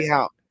let's see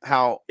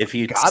how if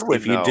you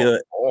do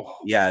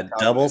it,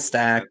 double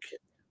stack.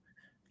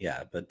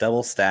 Yeah, but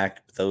double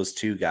stack those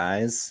two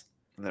guys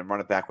and then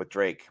run it back with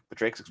Drake. But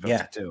Drake's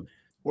expensive too.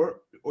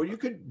 Or you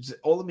could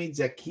Olamide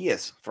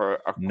Zacchaeus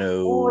for a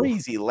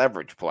crazy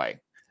leverage play.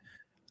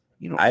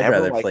 I'd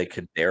rather play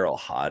Kadarrell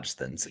Hodge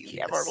than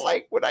Zacchaeus. Never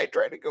like when I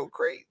try to go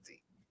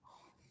crazy.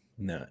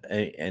 No,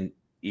 and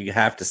you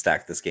have to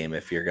stack this game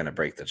if you're going to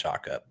break the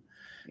chalk up.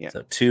 Yeah.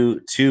 So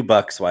two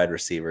Bucks wide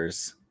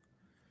receivers,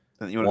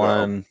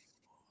 one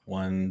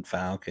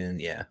Falcon.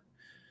 Yeah.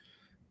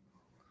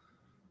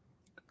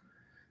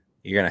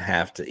 You're going to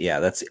have to. Yeah,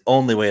 that's the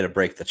only way to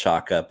break the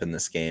chalk up in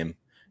this game.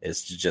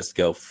 Is to just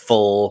go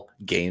full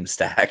game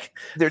stack.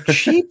 They're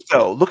cheap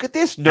though. Look at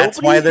this.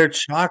 That's why they're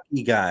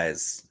chalky,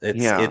 guys.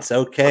 It's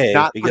okay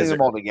not because them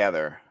all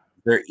together.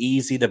 They're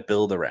easy to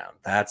build around.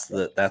 That's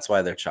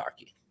why they're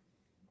chalky.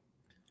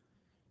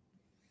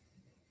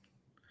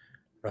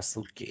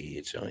 Russell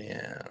Gage. Oh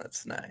yeah,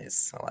 that's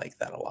nice. I like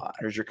that a lot.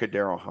 Here's your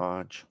Kadarrell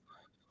Hodge.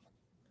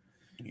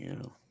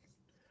 Yeah.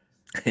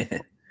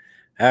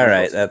 All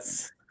right,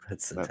 that's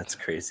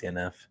crazy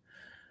enough.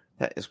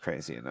 That is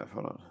crazy enough.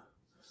 Hold on.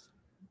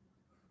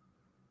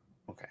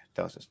 Okay,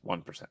 that was just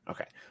 1%.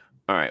 Okay,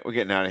 all right, we're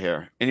getting out of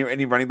here.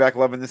 Any running back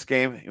love in this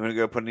game? You want to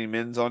go put any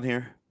mins on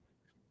here?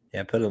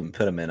 Yeah, put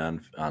him in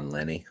on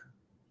Lenny.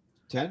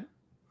 10.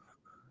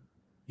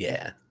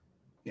 Yeah,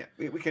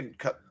 we can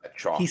cut that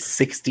chalk. He's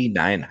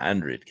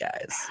 6,900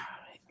 guys.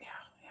 Yeah,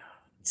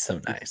 it's so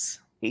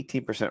nice.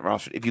 18%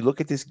 roster. If you look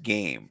at this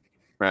game,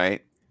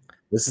 right?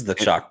 This is the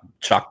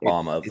chalk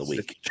bomb of the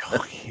week. The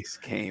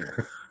chalkiest game.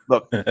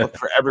 Look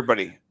for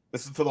everybody.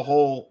 This is for the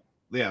whole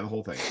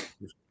thing.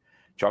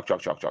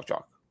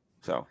 Chalk.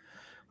 So,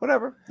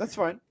 whatever. That's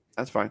fine.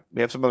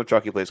 We have some other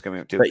chalky plays coming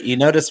up too. But you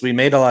notice we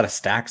made a lot of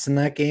stacks in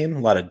that game, a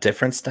lot of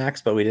different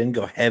stacks, but we didn't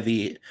go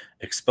heavy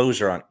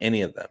exposure on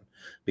any of them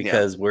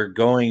because we're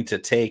going to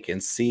take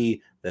and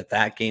see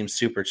that game's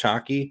super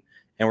chalky,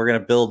 and we're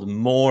going to build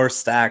more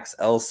stacks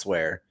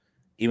elsewhere.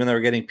 Even though we're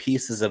getting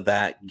pieces of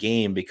that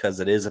game because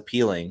it is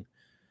appealing,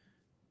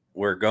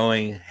 we're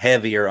going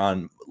heavier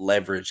on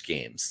leverage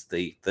games.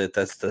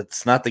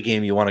 That's not the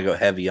game you want to go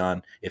heavy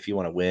on if you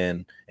want to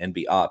win and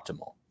be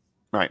optimal.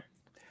 Right.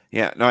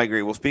 Yeah, no, I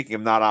agree. Well, speaking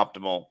of not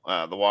optimal,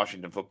 the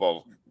Washington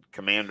Football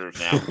Commanders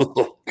now.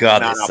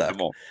 God, not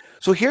optimal.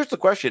 So here's the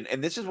question,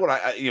 and this is what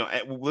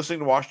I listening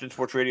to Washington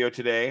Sports Radio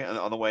today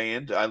on the way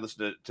in, I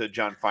listened to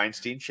John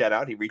Feinstein. Shout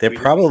out. He retweeted. They're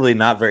probably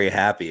not very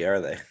happy, are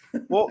they?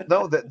 Well,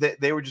 no,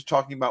 they were just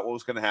talking about what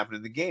was going to happen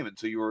in the game, and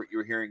so you were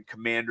hearing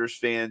Commanders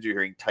fans, you're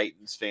hearing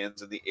Titans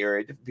fans in the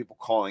area, different people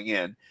calling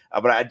in.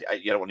 But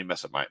I don't want to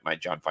mess up my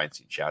John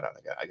Feinstein shout out.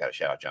 I got to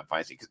shout out John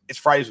Feinstein because it's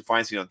Fridays with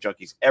Feinstein on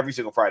Junkies every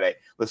single Friday.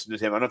 Listen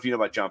to him. I don't know if you know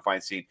about John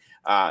Feinstein.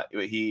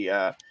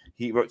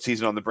 He wrote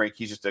Season on the Brink.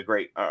 He's just a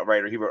great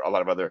writer. He wrote a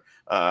lot of other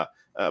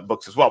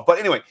books as well. But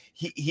anyway,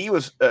 he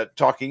was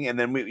talking, and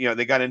then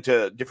they got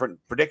into different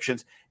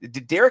predictions.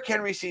 Did Derrick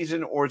Henry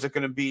season, or is it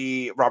going to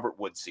be Robert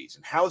Woods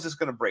season? How is this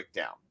going to break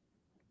down?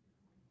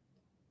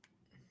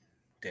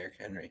 Derrick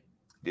Henry.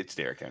 It's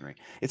Derrick Henry.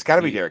 It's got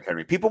to be Derrick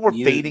Henry. People were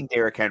fading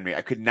Derrick Henry.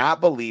 I could not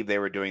believe they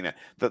were doing that.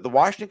 The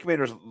Washington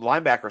Commanders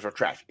linebackers are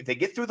trash. If they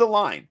get through the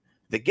line,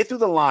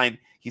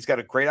 he's got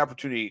a great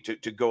opportunity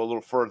to go a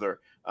little further.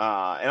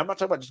 And I'm not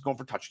talking about just going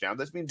for touchdowns.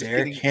 That means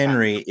Derrick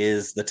Henry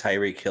is the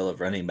Tyreek Hill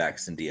of running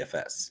backs in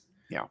DFS.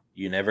 Yeah.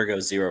 You never go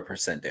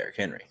 0% Derrick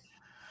Henry.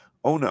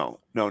 Oh, no.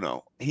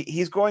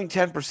 He's going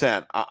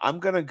 10%. I'm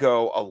going to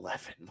go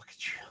 11. Look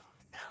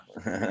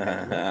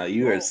at you.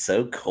 You are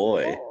so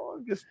coy.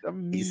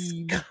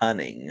 He's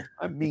cunning.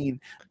 I mean,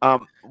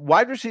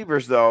 wide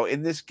receivers, though,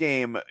 in this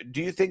game,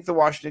 do you think the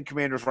Washington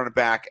Commanders run it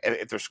back?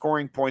 If they're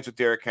scoring points with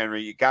Derrick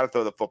Henry, you got to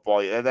throw the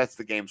football. That's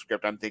the game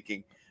script. I'm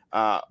thinking,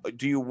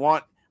 do you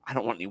want – I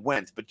don't want any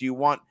Wentz, but do you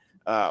want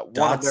one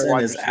of their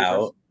wide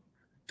receivers?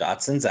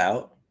 Dotson's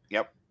out.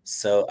 Yep.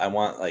 So I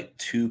want like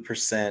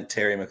 2%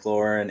 Terry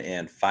McLaurin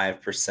and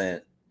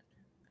 5%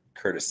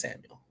 Curtis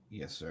Samuel.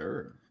 Yes,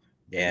 sir.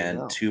 And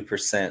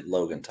 2%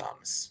 Logan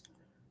Thomas.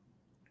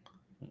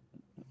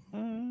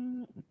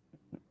 Oh,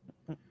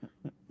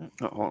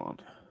 hold on.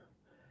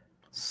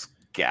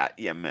 Scott,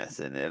 you're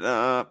messing it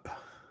up.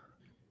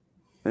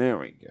 There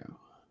we go.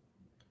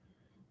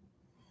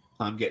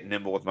 I'm getting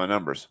nimble with my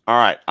numbers. All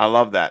right. I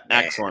love that.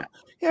 Excellent.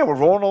 Yeah, we're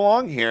rolling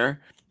along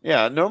here.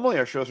 Yeah, normally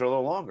our shows are a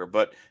little longer,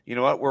 but you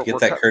know what? We're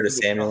that Curtis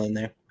Samuel in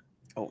there.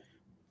 Oh,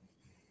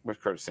 where's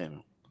Curtis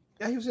Samuel?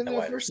 Yeah, he was in The there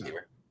wide first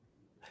receiver.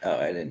 Oh,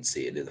 I didn't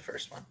see you do the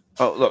first one.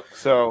 Oh, look.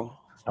 So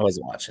I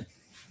wasn't watching.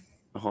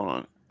 Hold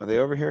on. Are they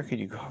over here? Can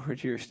you go over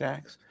to your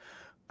stacks?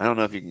 I don't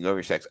know if you can go over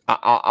your stacks.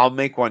 I'll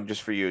make one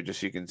just for you,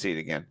 just so you can see it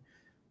again,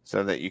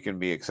 so that you can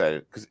be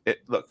excited. Because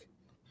look,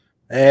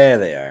 there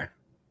they are.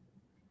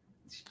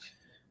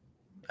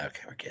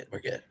 Okay, we're good.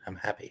 We're good. I'm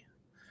happy.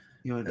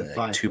 You wanted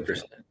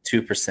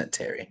to 2%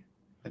 Terry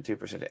and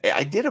 2%.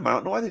 I did them. I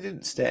don't know why they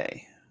didn't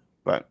stay,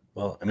 but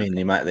well, I mean,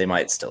 they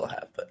might still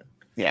have, but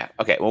yeah.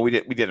 Okay. Well, we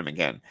did them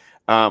again.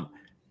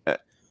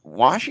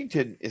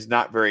 Washington is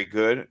not very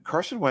good.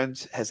 Carson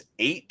Wentz has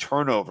 8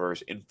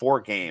 turnovers in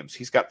 4 games.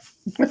 He's got 5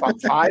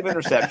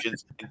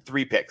 interceptions and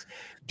 3 picks.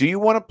 Do you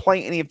want to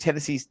play any of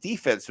Tennessee's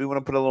defense? We want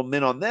to put a little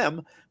min on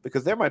them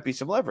because there might be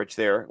some leverage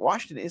there.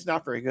 Washington is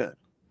not very good.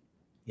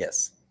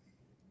 Yes.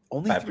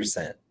 Only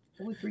 5%.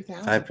 Only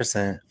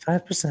 3,000.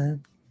 5%.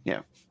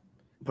 Yeah.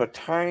 Put a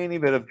tiny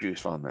bit of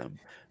juice on them.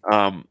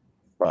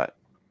 But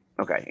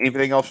okay.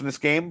 Anything else from this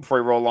game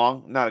before we roll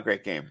along? Not a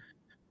great game.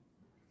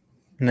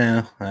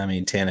 No, I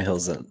mean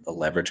Tannehill's a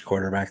leverage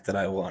quarterback that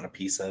I want a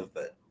piece of,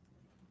 but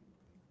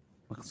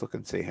let's look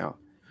and see how.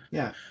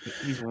 Yeah,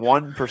 he's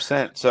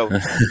 1%. So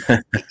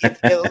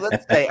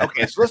let's say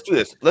okay. So let's do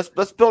this.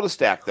 Let's build a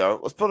stack though.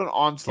 Let's build an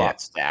onslaught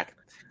stack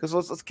because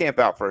let's camp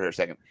out for a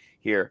second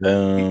here.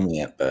 Boom.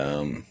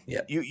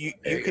 You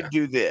could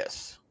do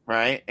this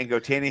right and go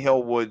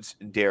Tannehill, Woods,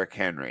 and Derrick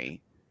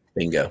Henry.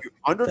 Bingo. You're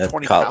under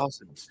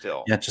 20,000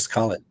 still. Yeah, just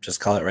call it.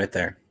 Just call it right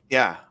there.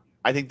 Yeah,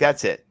 I think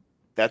that's it.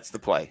 That's the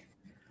play.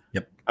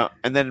 Yep.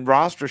 And then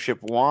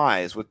rostership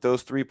wise, with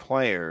those 3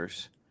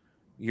 players,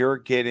 you're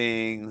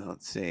getting,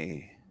 let's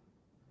see,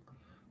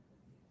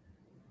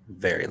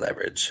 very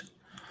leverage.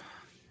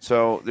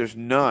 So there's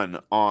none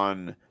at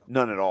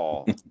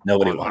all.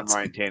 Nobody on wants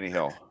Ryan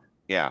Tannehill.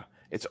 Yeah.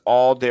 It's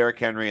all Derrick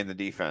Henry in the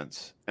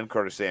defense and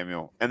Curtis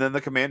Samuel. And then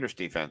the Commanders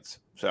defense.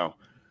 So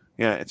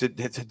yeah, it's a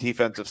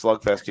defensive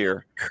slugfest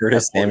here.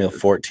 Curtis Samuel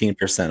 14%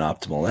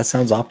 optimal. That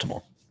sounds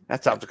optimal.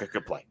 That sounds like a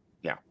good play.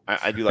 Yeah,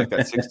 I do like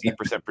that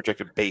 16%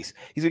 projected base.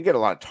 He's going to get a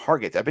lot of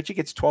targets. I bet he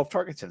gets 12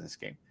 targets in this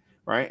game,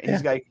 right? And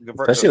he's got to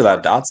convert, especially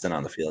without Dotson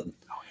on the field.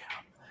 Oh, yeah.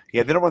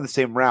 Yeah, they don't run the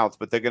same routes,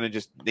 but they're going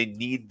to they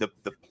need the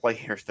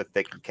players that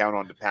they can count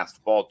on to pass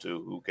the ball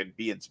to, who can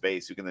be in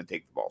space, who can then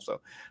take the ball.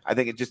 So I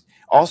think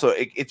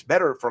it's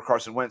better for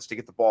Carson Wentz to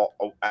get the ball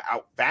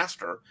out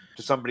faster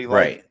to somebody like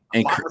right.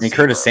 And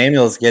Curtis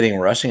Samuel is getting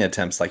rushing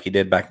attempts like he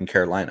did back in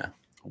Carolina.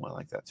 Oh, I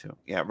like that too.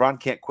 Yeah, Ron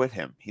can't quit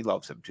him. He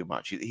loves him too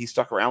much. He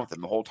stuck around with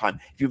him the whole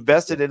time. If you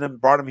invested in him,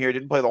 brought him here,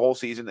 didn't play the whole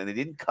season, and they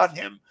didn't cut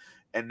him,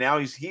 and now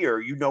he's here,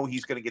 you know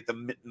he's going to get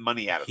the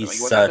money out of him.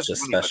 He's such a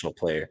special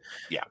player.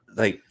 Yeah.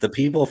 Like, the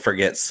people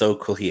forget so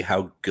quickly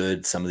how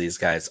good some of these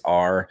guys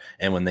are,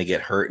 and when they get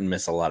hurt and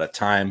miss a lot of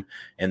time,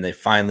 and they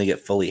finally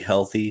get fully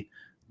healthy,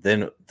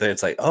 then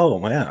it's like, oh,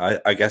 man,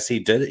 I guess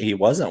he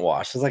wasn't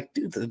washed. It's like,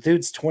 dude, the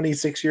dude's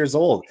 26 years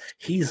old.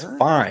 He's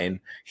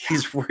fine.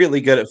 He's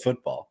really good at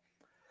football.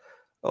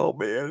 Oh,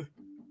 man.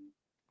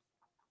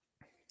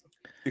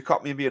 You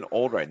caught me being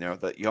old right now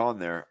with that yawn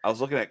there. I was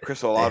looking at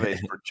Chris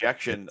Olave's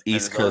projection.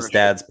 East Coast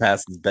dad's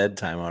past his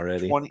bedtime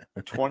already.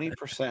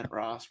 20%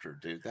 roster,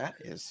 dude. That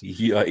is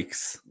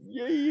yikes.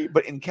 Yay.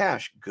 But in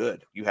cash,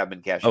 good. You have been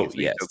cash. Oh,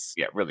 yes. So,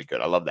 yeah, really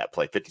good. I love that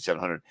play.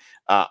 5,700.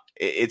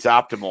 It's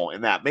optimal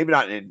in that. Maybe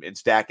not in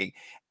stacking.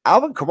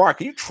 Alvin Kamara,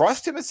 can you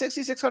trust him at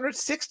 6,600?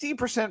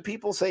 16%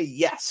 people say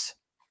yes.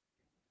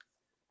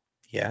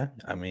 Yeah,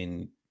 I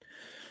mean,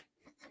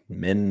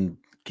 men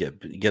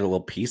get a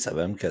little piece of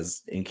him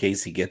because in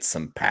case he gets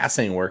some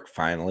passing work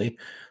finally,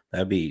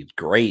 that'd be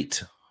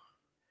great.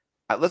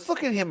 Let's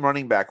look at him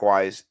running back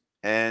wise,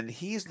 and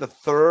he's the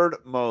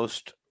 3rd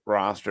most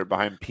rostered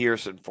behind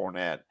Pierce and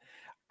Fournette.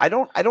 I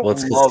don't. Well,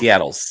 it's because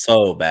Seattle's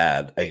so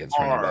bad against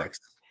running backs.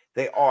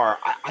 They are.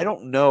 I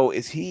don't know.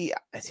 Is he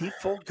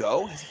full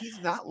go? He's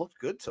not looked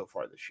good so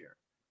far this year.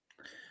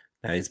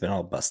 No, he's been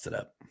all busted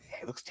up. Yeah,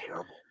 he looks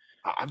terrible.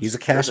 He's a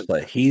cash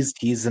play.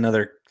 He's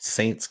another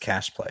Saints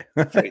cash play.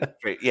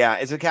 Great. Yeah,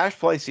 it's a cash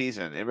play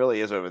season. It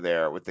really is over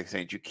there with the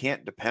Saints. You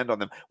can't depend on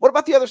them. What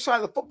about the other side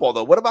of the football,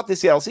 though? What about the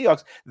Seattle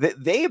Seahawks?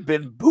 They have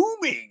been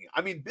booming.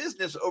 I mean,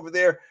 business over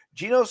there.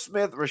 Geno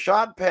Smith,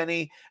 Rashad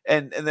Penny,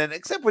 and then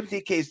except when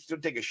DK's to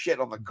take a shit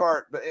on the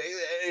cart, but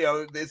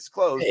it's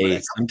closed. Hey,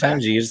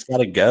 sometimes you just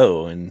gotta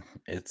go, and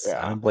it's.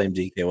 Yeah. I don't blame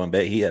DK one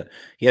bit. He had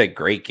a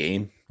great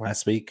game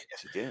last week.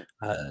 Yes, he did.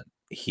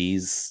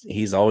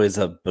 He's always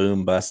a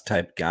boom bust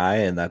type guy,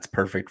 and that's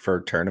perfect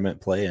for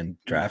tournament play and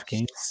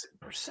DraftKings.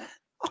 7%.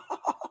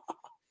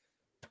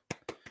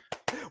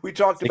 We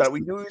talked about it.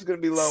 We knew he was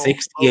going to be low.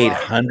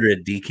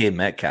 6,800 DK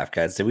Metcalf,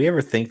 guys. Did we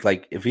ever think,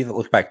 like, if you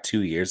look back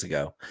 2 years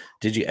ago,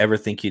 did you ever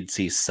think you'd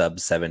see sub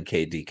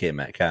 7K DK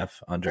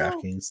Metcalf on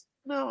DraftKings?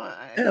 No.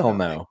 Hell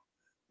no.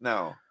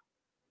 No.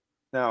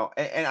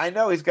 And I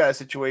know he's got a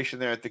situation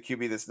there at the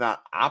QB that's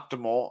not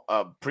optimal.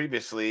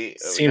 Previously,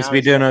 seems to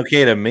be doing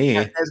okay to me.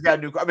 Has got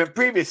a new. I mean,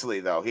 previously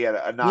though, he had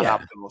a not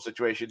optimal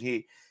situation.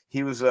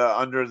 He was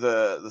under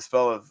the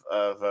spell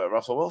of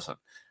Russell Wilson.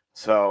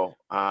 So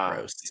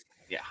gross.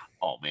 Yeah.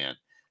 Oh man,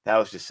 that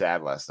was just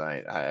sad last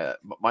night.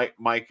 Mike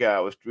we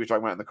were talking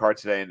about it in the car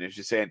today, and he was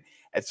just saying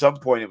at some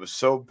point it was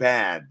so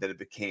bad that it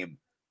became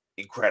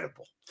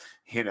incredible,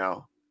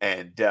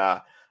 and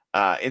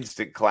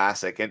instant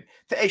classic. And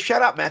hey,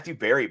 shout out Matthew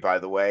Berry, by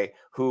the way,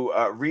 who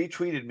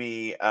retweeted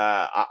me.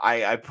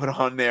 I put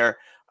on there.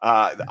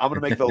 I'm going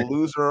to make the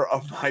loser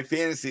of my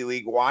fantasy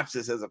league watch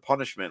this as a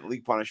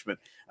league punishment.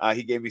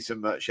 He gave me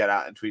some shout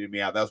out and tweeted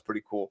me out. That was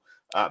pretty cool.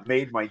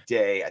 Made my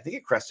day. I think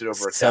it crested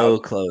over 1,000. So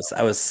close.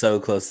 I was so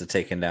close to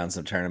taking down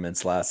some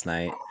tournaments last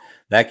night.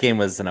 That game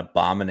was an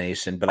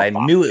abomination, but I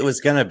knew it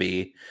was going to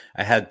be.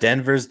 I had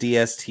Denver's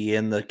DST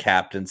in the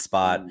captain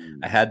spot.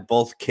 I had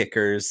both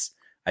kickers.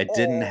 I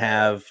didn't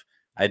have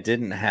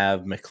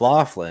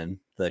McLaughlin,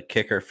 the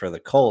kicker for the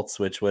Colts,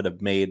 which would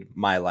have made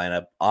my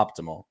lineup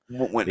optimal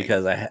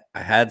because I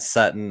had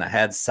Sutton, I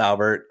had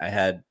Saubert, I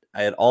had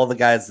all the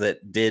guys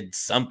that did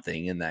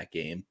something in that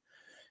game.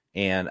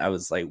 And I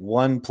was like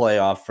one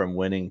playoff from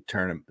winning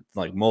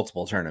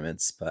multiple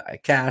tournaments, but I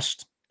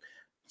cashed.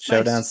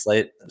 Showdown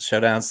Slate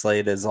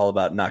is all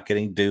about not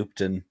getting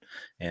duped and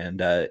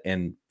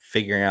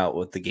figuring out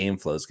what the game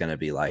flow is going to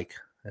be like.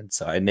 And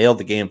so I nailed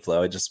the game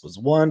flow. I just was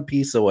one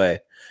piece away.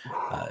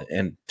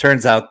 And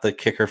turns out the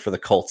kicker for the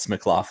Colts,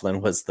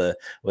 McLaughlin, was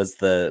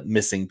the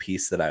missing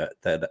piece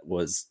that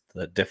was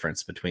the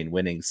difference between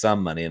winning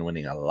some money and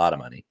winning a lot of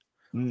money.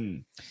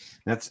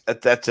 That's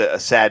a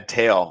sad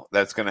tale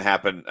that's going to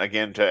happen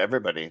again to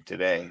everybody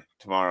today,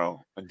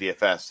 tomorrow in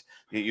DFS.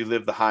 You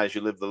live the highs,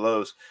 you live the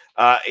lows.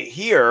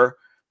 Here,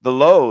 the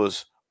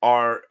lows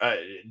are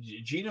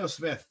Geno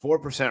Smith, 4%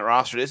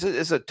 rostered. This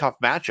is a tough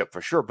matchup for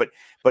sure, but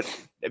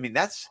I mean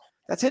that's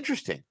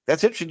interesting.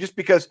 That's interesting just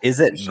because. Is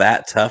it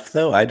that tough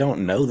though? I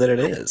don't know that it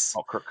is.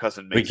 Oh, Kirk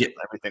Cousins makes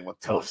everything look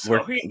tough.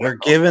 We're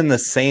giving the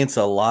Saints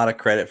a lot of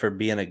credit for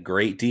being a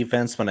great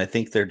defense when I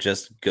think they're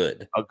just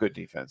good. A good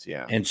defense,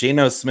 yeah. And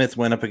Geno Smith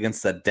went up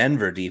against the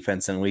Denver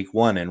defense in week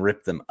 1 and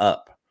ripped them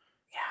up.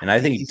 Yeah, and I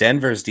think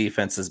Denver's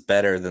defense is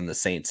better than the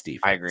Saints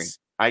defense.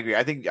 I agree.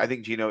 I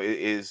think Geno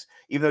is,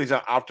 even though he's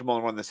not optimal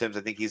in one of the sims,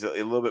 I think he's a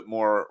little bit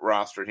more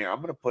rostered here. I'm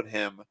going to put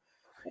him.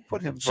 We'll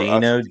put him.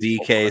 Geno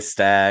DK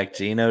stack,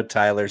 Geno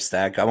Tyler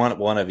stack. I want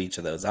one of each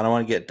of those. I don't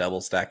want to get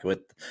double stacked with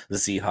the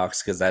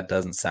Seahawks because that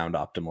doesn't sound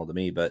optimal to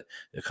me. But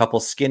a couple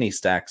skinny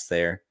stacks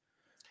there,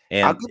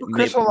 and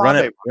run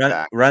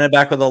it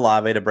back with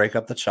Olave to break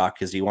up the chalk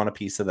because you want a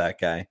piece of that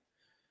guy.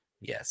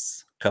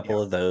 Yes,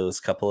 couple of those,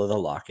 couple of the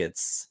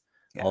Lockets,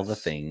 all the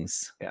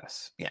things.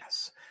 Yes.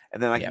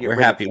 And then we're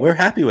happy. We're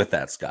happy with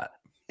that, Scott.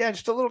 Yeah,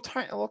 just a little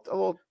tiny, a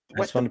little.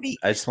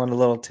 I just want a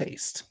little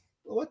taste.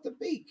 Wet the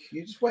beak.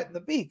 You're just wetting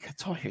the beak.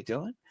 That's all you're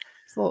doing.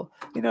 It's a little,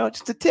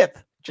 just a tip.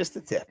 Just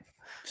a tip.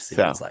 Just see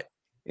what it's like.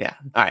 Yeah.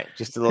 All right.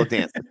 Just a little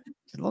dance.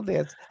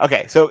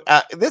 Okay. So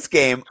this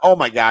game, oh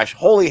my gosh,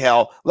 holy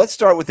hell. Let's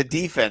start with the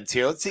defense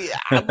here. Let's see.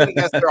 I'm going to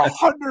guess they're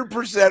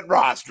 100%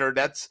 roster.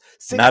 That's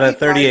not at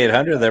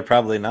 3,800. They're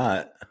probably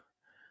not.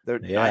 They're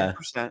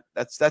 9%.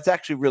 That's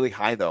actually really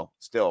high though.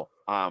 Still,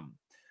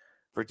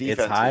 for defense,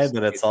 it's high,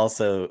 but it's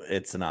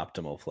an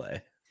optimal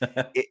play.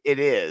 it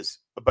is.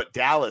 But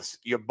Dallas,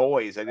 your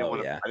boys, I didn't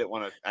want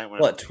to.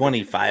 What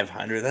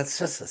 2,500? That's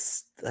just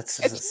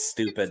a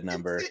stupid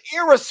number. It's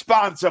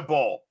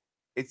irresponsible.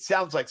 It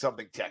sounds like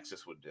something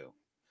Texas would do.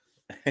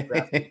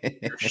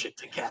 Your shit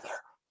together.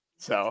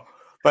 So,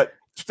 but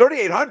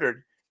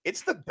 3,800,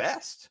 it's the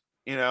best.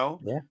 Yeah.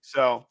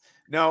 So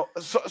no,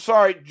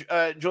 sorry,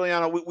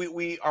 Giuliano.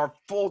 We are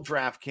full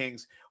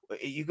DraftKings.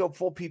 You go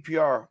full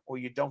PPR, or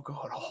you don't go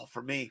at all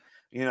for me.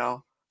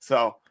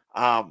 So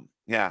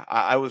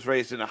I was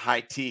raised in a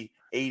high T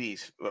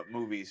 80s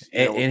movies.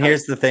 And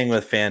here's the thing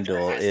with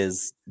FanDuel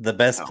is the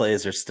best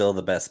plays are still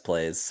the best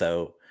plays.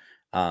 So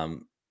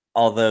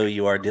although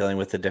you are dealing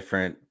with a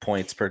different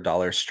points per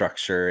dollar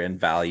structure and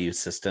value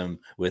system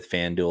with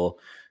FanDuel,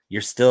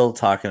 you're still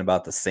talking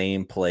about the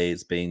same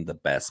plays being the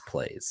best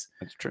plays.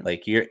 That's true.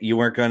 Like you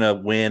weren't going to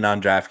win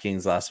on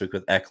DraftKings last week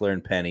with Eckler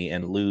and Penny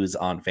and lose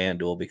on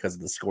FanDuel because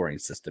of the scoring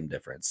system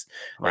difference.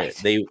 Right.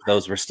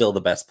 Those were still the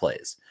best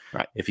plays.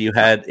 Right. If you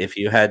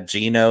had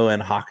Geno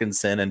and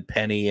Hawkinson and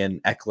Penny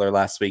and Eckler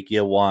last week,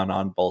 you won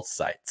on both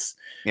sides.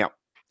 Yeah.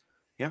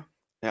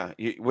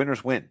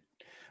 Winners win.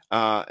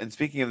 And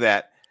speaking of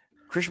that,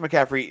 Christian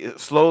McCaffrey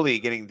slowly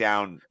getting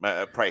down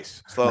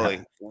price.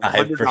 Slowly.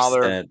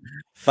 5%.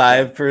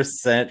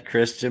 5%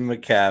 Christian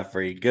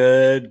McCaffrey.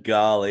 Good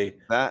golly.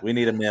 We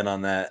need him in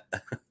on that.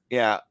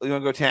 Yeah. You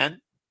want to go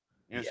 10?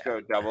 You just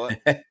go double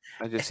it.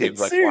 It just seems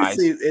like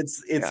seriously,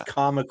 wise. it's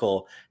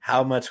comical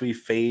how much we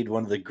fade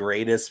one of the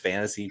greatest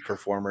fantasy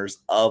performers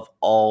of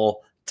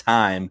all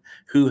time,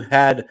 who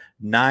had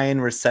 9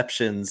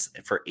 receptions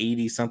for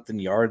 80 something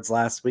yards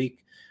last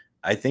week.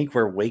 I think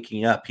we're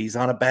waking up. He's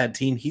on a bad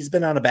team. He's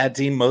been on a bad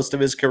team most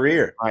of his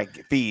career.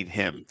 Feed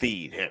him.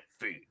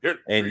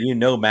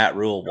 And Matt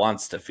Rule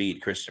wants to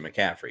feed Christian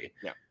McCaffrey.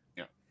 Yeah.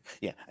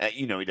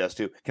 He does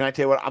too. Can I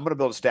tell you what? I'm going to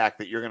build a stack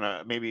that you're going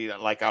to maybe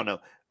like. I don't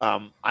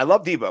know. I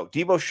love Debo.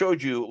 Debo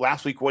showed you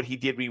last week what he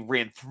did. We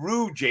ran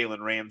through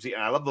Jalen Ramsey,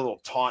 and I love the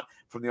little taunt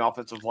from the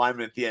offensive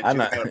lineman at the end.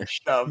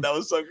 That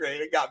was so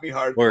great. It got me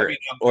hard.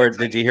 Or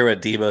did you hear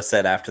what Debo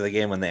said after the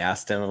game when they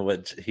asked him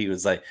what he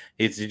was like?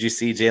 Did you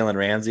see Jalen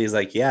Ramsey? He's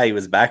like, yeah, he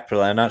was back, but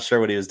I'm not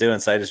sure what he was doing,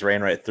 so I just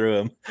ran right through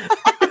him.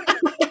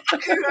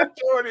 I'm not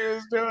sure what he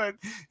was doing.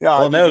 Yeah,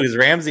 well, no, because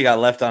Ramsey got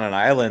left on an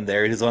island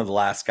there. He's one of the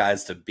last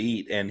guys to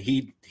beat, and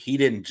he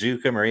didn't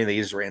juke him or anything.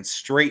 He just ran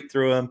straight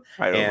through him,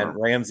 and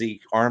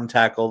Ramsey arm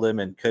tackled him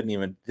and didn't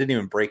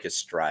even break his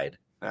stride.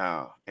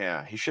 Oh,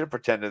 yeah. He should have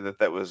pretended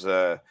that was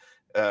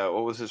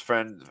what was his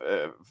friend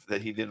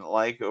that he didn't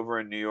like over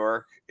in New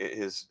York?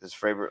 His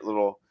favorite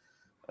little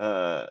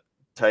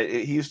tight.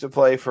 He used to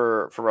play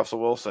for Russell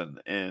Wilson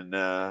and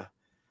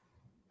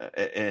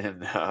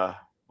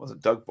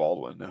wasn't Doug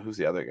Baldwin? No, who's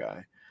the other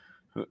guy?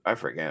 Who I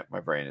forget. My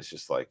brain is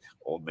just like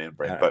old man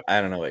brain. But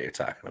I don't know what you're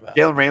talking about.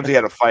 Jalen Ramsey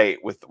had a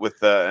fight with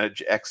the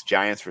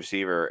ex-Giants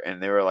receiver,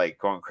 and they were like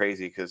going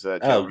crazy because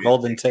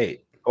Golden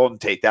Tate. Golden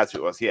Tate, that's who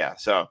it was. Yeah,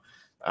 so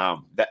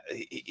that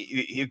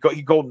he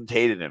Golden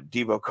Tated him.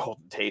 Debo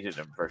Golden Tated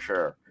him for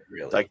sure.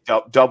 Really, like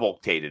double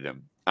Tated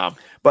him.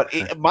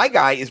 But my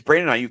guy is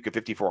Brandon Ayuk at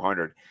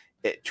 5,400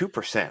 at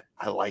 2%.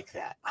 I like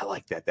that.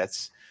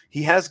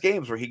 He has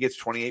games where he gets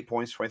 28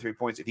 points, 23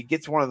 points. If he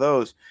gets one of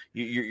those,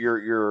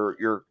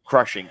 you're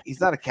crushing.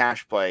 He's not a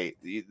cash play.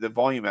 The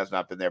volume has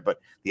not been there, but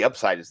the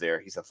upside is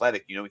there. He's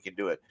athletic. He can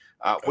do it.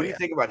 What do you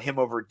think about him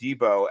over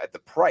Debo at the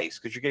price?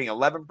 Because you're getting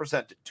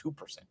 11% to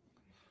 2%.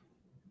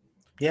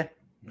 Yeah.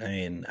 I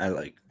mean, I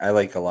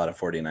like a lot of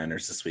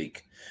 49ers this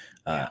week.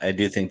 I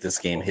do think this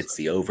game hits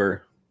the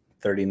over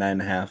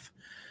 39.5.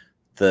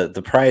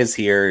 The prize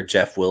here,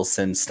 Jeff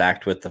Wilson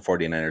stacked with the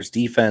 49ers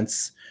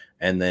defense,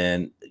 and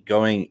then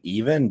going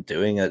even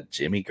doing a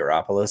Jimmy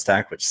Garoppolo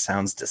stack, which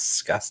sounds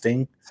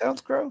disgusting.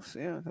 Sounds gross.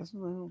 Yeah, it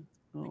doesn't know.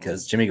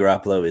 Because Jimmy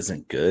Garoppolo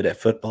isn't good at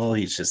football.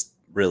 He's just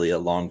really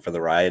along for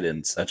the ride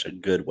in such a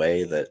good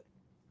way that,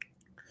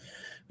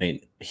 I mean,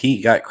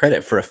 he got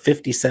credit for a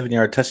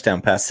 57-yard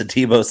touchdown pass to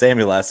Deebo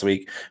Samuel last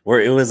week where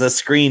it was a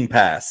screen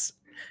pass.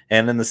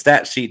 And in the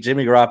stat sheet,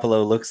 Jimmy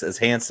Garoppolo looks as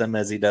handsome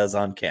as he does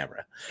on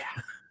camera.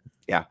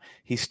 Yeah.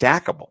 He's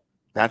stackable.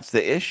 That's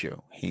the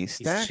issue. He's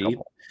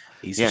stackable.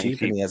 He's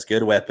cheap and he has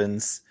good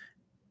weapons.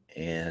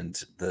 And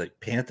the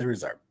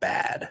Panthers are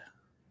bad.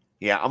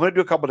 Yeah, I'm going to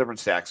do a couple different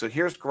stacks. So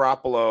here's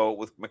Garoppolo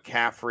with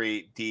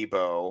McCaffrey,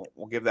 Debo.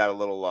 We'll give that a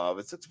little love.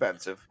 It's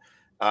expensive.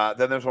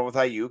 Then there's one with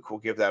Ayuk. We'll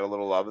give that a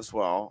little love as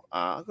well.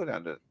 I'll go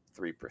down to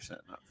 3%,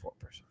 not 4%.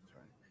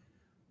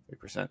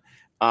 Right?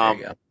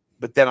 3%.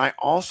 But then I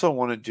also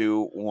want to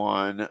do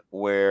one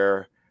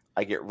where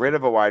I get rid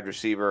of a wide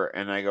receiver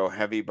and I go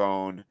heavy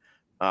bone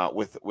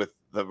with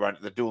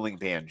the dueling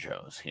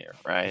banjos here,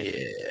 right?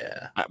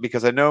 Yeah.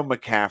 Because I know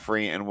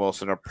McCaffrey and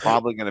Wilson are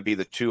probably going to be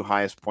the 2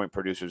 highest point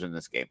producers in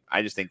this game.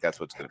 I just think that's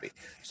what's going to be.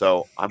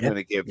 So I'm going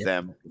to give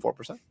them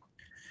 4%.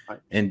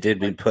 And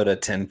did we put a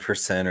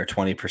 10% or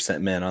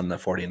 20% min on the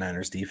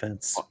 49ers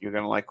defense? You're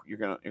gonna like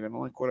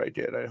what I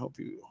did. I hope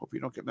you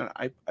don't get mad.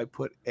 I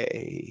put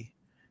a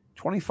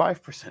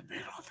 25% min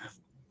on them.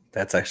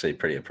 That's actually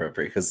pretty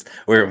appropriate because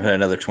we're gonna put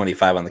another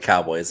 25 on the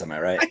Cowboys. Am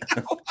I right?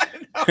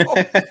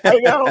 I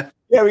know.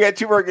 Yeah, we got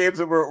 2 more games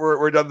and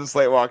we're done the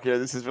slate walk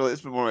here. It's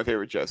been one of my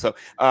favorite shows. So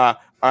all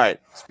right.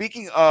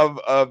 Speaking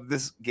of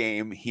this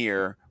game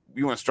here,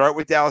 you want to start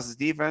with Dallas's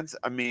defense?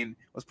 I mean,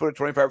 let's put a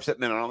 25%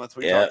 min on. That's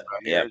what we're talking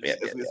about here.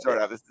 As we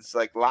start off, it's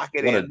like lock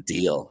it in. What a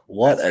deal!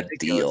 What a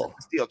deal!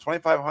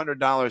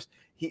 $2,500.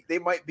 They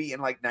might be in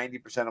like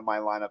 90% of my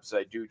lineups that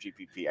I do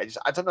GPP.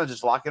 I sometimes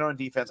just lock it on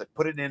defense. I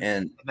put it in,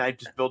 and I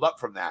just build up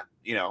from that,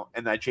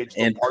 and I change.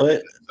 And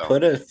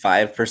put a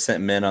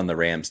 5% min on the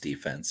Rams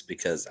defense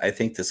because I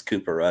think this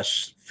Cooper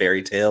Rush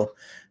fairy tale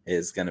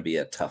is going to be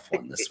a tough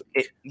one this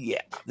week.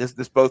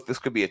 This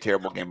could be a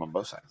terrible game on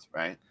both sides,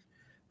 right?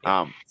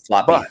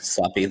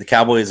 Sloppy. The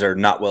Cowboys are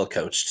not well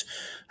coached.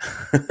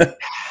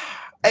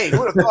 Hey, who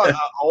would have thought an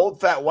old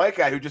fat white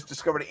guy who just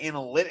discovered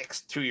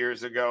analytics 2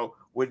 years ago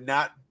would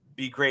not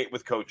be great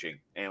with coaching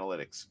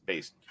analytics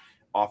based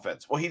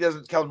offense? Well, he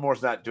doesn't. Kellen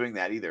Moore's not doing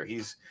that either.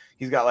 He's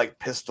got like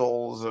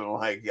pistols and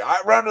like, all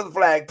right, run to the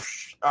flag.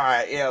 Psh, all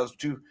right, yeah, it was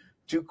two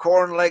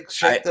corn legs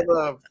shaped to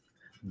the.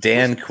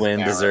 Dan Quinn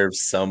deserves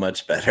so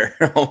much better.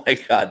 Oh my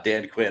God,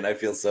 Dan Quinn, I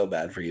feel so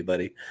bad for you,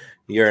 buddy.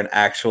 You're an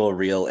actual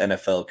real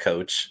NFL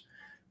coach.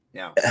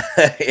 Yeah.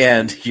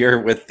 And you're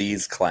with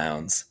these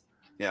clowns.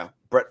 Yeah.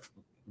 Brett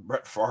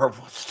Favre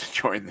wants to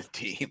join the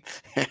team.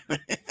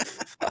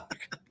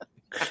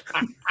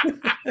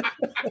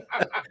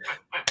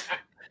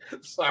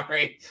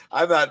 Sorry,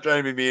 I'm not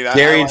trying to be mean.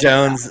 Jerry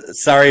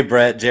Jones. Sorry,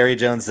 Brett. Jerry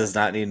Jones does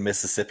not need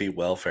Mississippi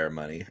welfare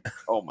money.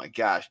 Oh my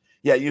gosh.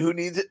 Yeah, you who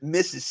needs it?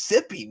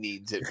 Mississippi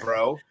needs it,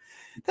 bro.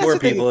 Poor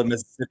people in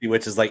Mississippi,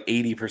 which is like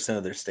 80%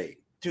 of their state.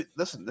 Dude,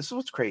 listen, this is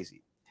what's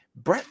crazy.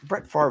 Brett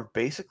Favre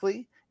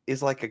basically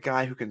is like a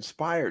guy who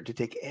conspired to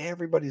take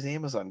everybody's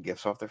Amazon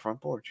gifts off their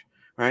front porch,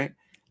 right?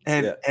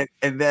 And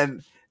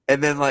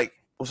then like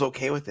was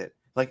okay with it.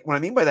 Like what I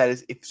mean by that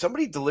is if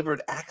somebody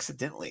delivered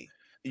accidentally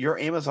your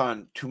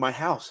Amazon to my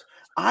house,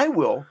 I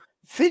will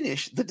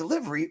finish the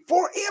delivery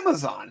for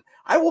Amazon.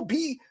 I will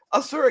be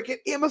a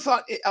surrogate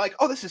Amazon. Like,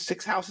 oh, this is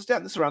 6 houses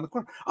down. This is around the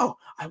corner. Oh,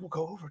 I will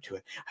go over to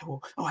it. I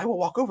will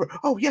walk over.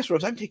 Oh, yes,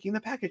 Rose, I'm taking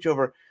the package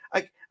over.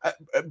 Like,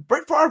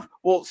 Brett Favre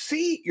will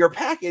see your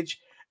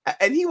package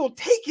and he will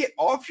take it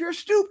off your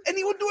stoop and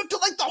he will do it to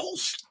like the whole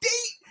state.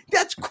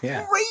 That's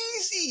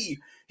crazy.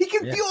 He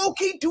can feel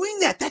okay doing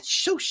that. That's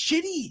so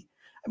shitty.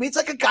 I mean, it's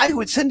like a guy who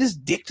would send his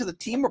dick to the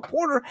team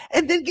reporter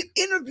and then get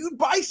interviewed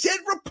by said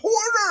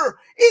reporter.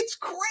 It's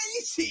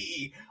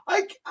crazy.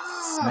 Like,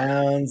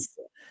 sounds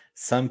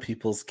some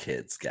people's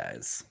kids,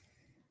 guys.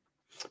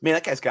 Man,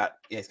 that guy's got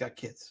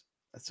kids.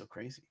 That's so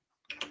crazy.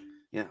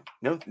 Yeah.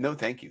 No,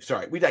 thank you.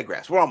 Sorry, we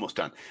digress. We're almost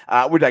done.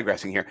 We're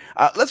digressing here.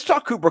 Let's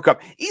talk Cooper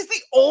Kupp. He's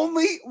the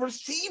only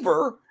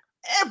receiver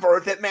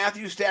ever that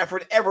Matthew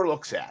Stafford ever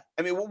looks at.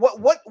 I mean,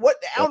 what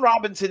Allen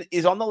Robinson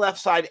is on the left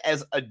side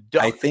as a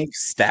duck. I think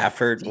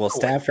Stafford. Well,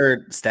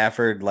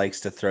 Stafford likes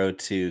to throw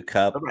to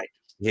Kupp,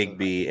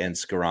 Higbee, and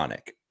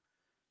Skoranek.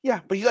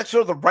 Yeah, but he likes to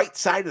throw the right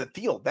side of the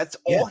field. That's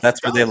all. Yeah,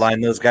 that's where they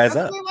line those guys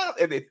up.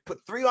 And they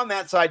put 3 on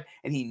that side,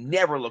 and he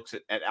never looks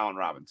at Allen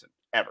Robinson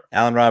ever.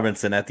 Allen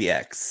Robinson at the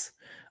X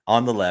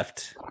on the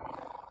left,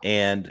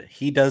 and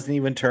he doesn't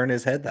even turn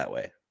his head that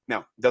way.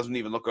 No, doesn't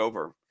even look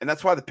over, and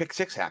that's why the pick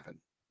 6 happened.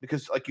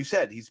 Because, like you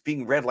said, he's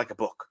being read like a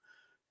book.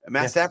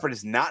 Matt Stafford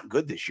is not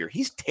good this year.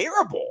 He's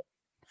terrible.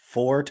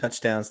 4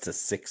 touchdowns to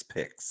 6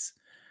 picks.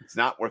 It's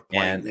not worth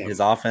playing. And his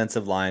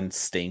offensive line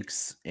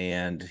stinks,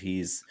 and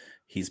he's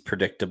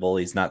predictable.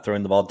 He's not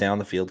throwing the ball down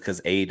the field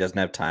because A, he doesn't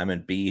have time,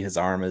 and B, his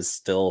arm is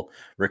still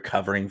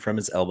recovering from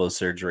his elbow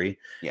surgery.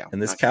 Yeah.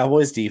 And this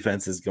Cowboys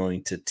defense is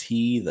going to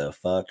tee the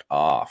fuck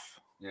off.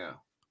 Yeah.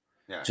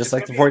 Yeah. Just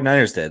like the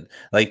 49ers did.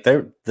 Like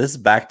this is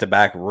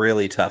back-to-back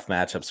really tough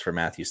matchups for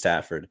Matthew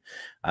Stafford.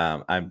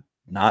 I'm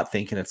not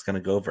thinking it's going to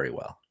go very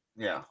well.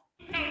 Yeah.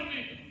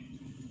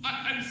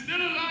 I'm still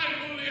alive,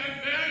 only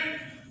I'm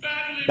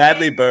very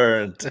badly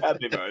burned.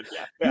 Badly burned,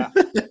 yeah.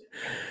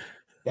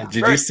 Yeah.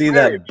 Did you see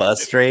that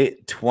bust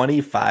rate?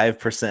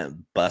 25%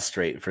 bust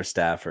rate for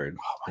Stafford.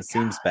 It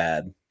seems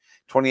bad.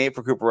 28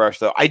 for Cooper Rush,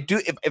 though. I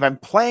do if I'm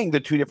playing the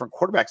 2 different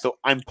quarterbacks, though,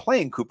 I'm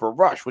playing Cooper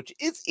Rush, which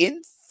is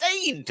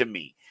insane to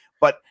me.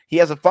 But he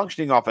has a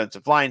functioning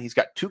offensive line. He's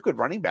got 2 good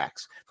running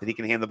backs that he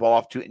can hand the ball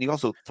off to, and he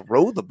also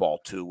throw the ball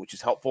to, which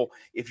is helpful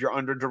if you're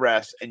under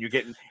duress and you're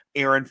getting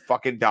Aaron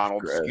fucking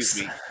Donald. Gross.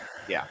 Excuse me.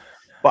 Yeah,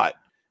 but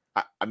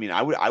I mean,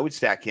 I would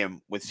stack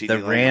him with CD.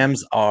 The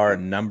Rams are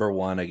number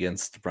 1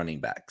 against running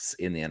backs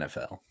in the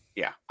NFL.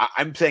 Yeah,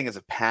 I'm saying as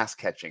a pass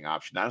catching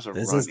option, not as a.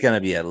 This is going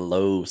to be a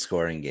low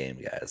scoring game,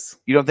 guys.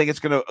 You don't think it's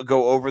going to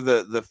go over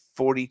the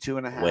 42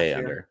 and a half? Way here?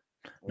 under.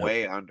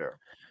 Way under.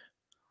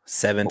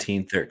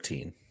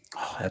 17-13.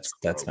 Oh,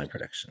 that's my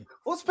prediction.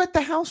 Let's bet the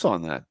house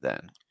on that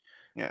then.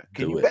 Yeah.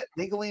 Can you bet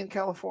legally in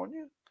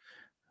California?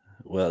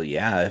 Well,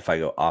 yeah, if I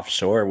go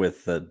offshore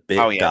with the big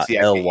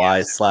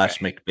 .ly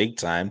 / make big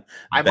time,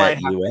 I might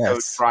have to go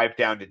drive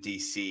down to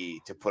DC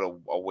to put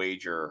a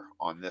wager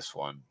on this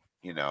one.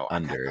 You know,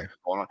 under.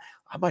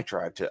 I might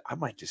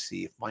just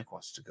see if Mike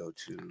wants to go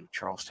to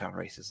Charlestown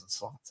Races and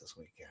Slots this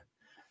weekend.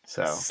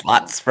 So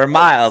slots for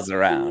miles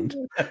around.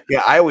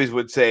 Yeah, I always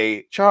would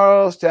say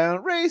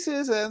Charlestown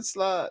Races and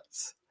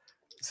Slots.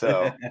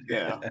 So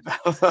yeah,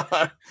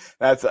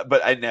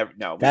 but I never.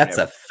 No, that's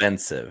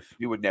offensive.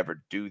 We would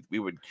never do.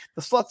 The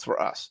sluts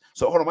were us.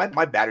 So hold on,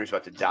 my battery's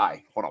about to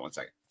die. Hold on 1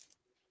 second.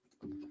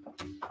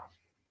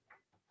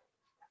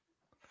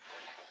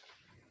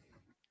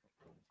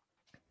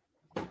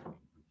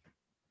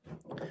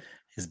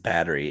 His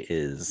battery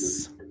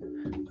is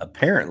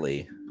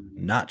apparently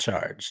not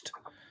charged.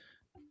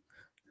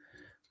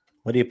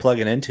 What are you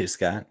plugging into,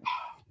 Scott?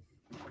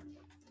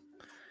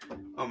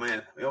 Oh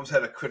man, we almost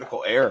had a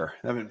critical error.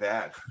 That'd been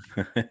bad.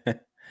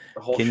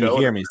 Can you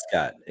hear me,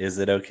 Scott? Is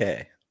it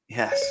okay?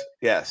 Yes.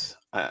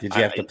 Did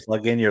you have to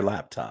plug in your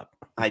laptop?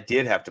 I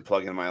did have to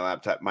plug in my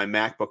laptop. My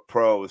MacBook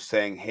Pro was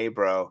saying, "Hey,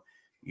 bro,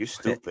 you're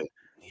stupid.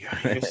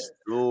 You're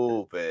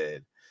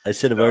stupid." I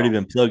should have already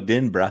been plugged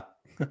in, bro.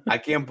 I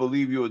can't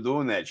believe you were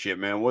doing that shit,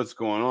 man. What's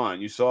going on?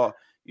 You saw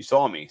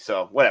me.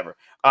 So whatever.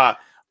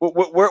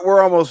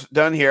 We're almost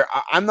done here.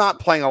 I'm not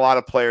playing a lot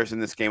of players in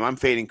this game. I'm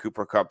fading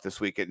Cooper Kupp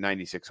this week at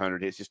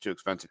 9,600. It's just too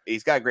expensive.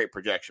 He's got a great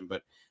projection,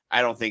 but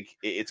I don't think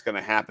it's going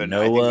to happen.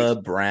 Noah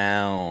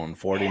Brown,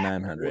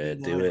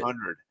 4,900. Do it.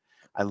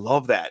 I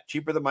love that.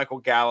 Cheaper than Michael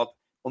Gallup.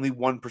 Only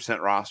 1%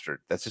 rostered.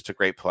 That's just a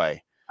great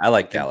play. I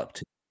like Gallup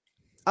too.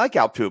 I like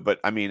Gallup too, but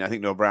I mean, I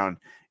think Noah Brown,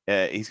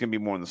 he's going to be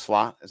more in the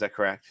slot. Is that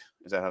correct?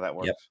 Is that how that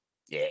works?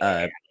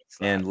 Yep.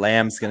 And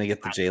Lamb's going to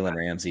get the Jalen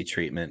Ramsey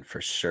treatment for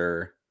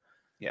sure.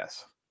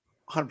 Yes,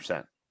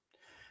 100%.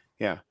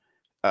 Yeah,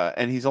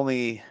 and he's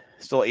only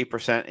still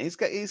 8%. He's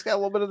got a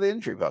little bit of the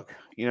injury bug.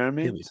 You know what I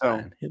mean? He'll be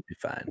fine. He'll be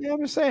fine. Yeah,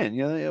 I'm just saying.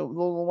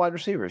 Little wide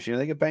receivers.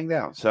 They get banged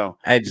out. So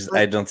I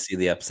don't see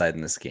the upside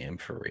in this game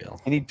for real.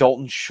 Any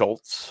Dalton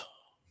Schultz?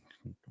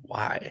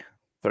 Why?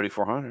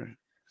 3,400.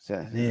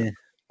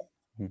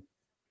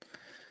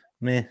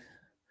 Meh.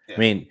 I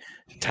mean,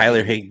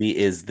 Tyler Higbee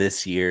is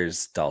this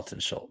year's Dalton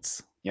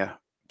Schultz. Yeah,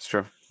 it's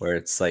true. Where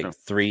it's like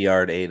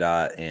 3-yard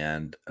ADOT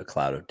and a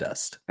cloud of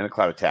dust. And a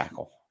cloud of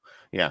tackle.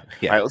 Yeah.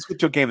 All right, let's get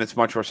to a game that's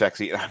much more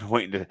sexy. I'm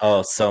waiting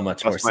to. So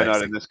much more sexy.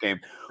 sexy In this game.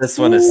 This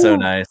one is so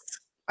nice.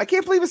 I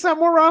can't believe it's not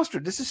more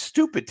rostered. This is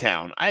stupid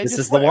town. This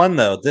is the one,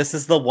 though. This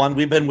is the one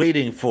we've been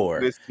waiting for.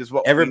 This is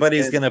what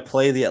everybody's going to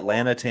play the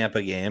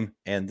Atlanta-Tampa game,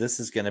 and this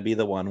is going to be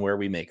the one where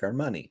we make our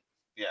money.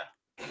 Yeah.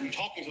 You're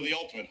talking to the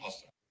ultimate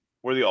hustler.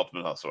 We're the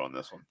ultimate hustler on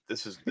this one.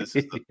 This is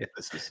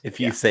if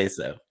you say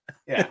so.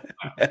 Yeah.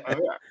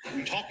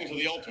 You're talking to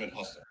the ultimate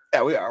hustler.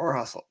 Yeah, we are. We're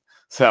hustling.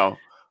 So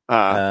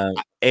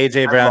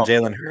AJ Brown,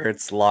 Jalen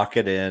Hurts, lock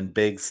it in,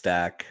 big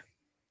stack.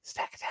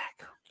 Stack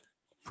attack.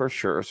 For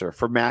Scherzer,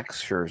 for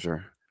Max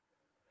Scherzer.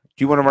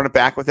 Do you want to run it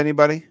back with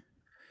anybody?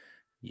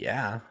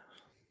 Yeah.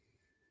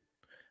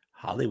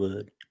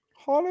 Hollywood.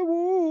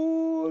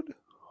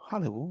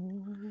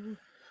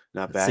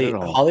 Not bad at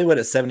all. Hollywood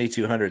at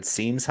 7,200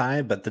 seems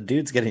high, but the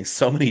dude's getting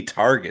so many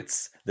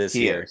targets this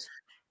year.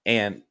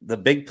 And the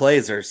big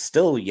plays are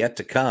still yet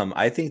to come.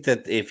 I think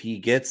that if he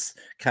gets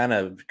kind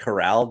of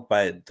corralled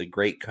by the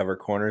great cover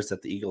corners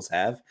that the Eagles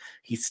have,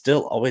 he's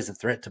still always a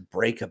threat to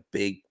break a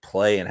big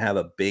play and have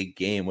a big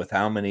game with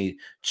how many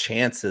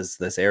chances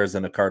this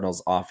Arizona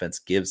Cardinals offense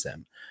gives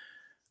him.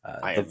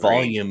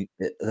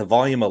 The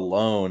volume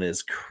alone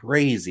is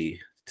crazy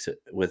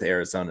with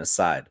Arizona's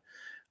side.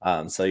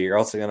 So you're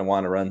also going to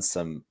want to run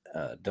some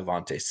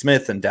Devontae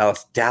Smith and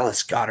Dallas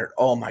Goedert.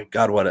 Oh my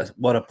God,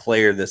 what a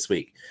player this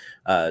week.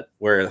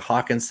 Where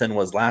Hawkinson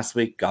was last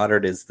week,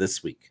 Goddard is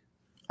this week.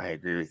 I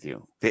agree with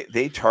you.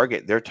 They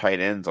target their tight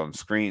ends on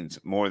screens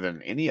more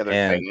than any other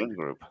tight end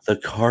group. The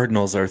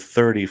Cardinals are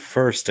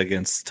 31st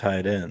against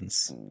tight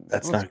ends.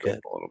 That's not good.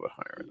 A little bit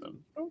higher than.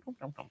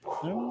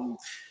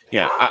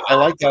 Yeah, I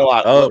like that a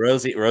lot. Oh,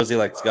 Rosie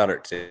likes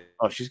Goddard too.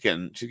 Oh, she's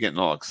getting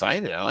all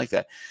excited. I like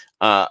that.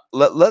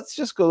 Let's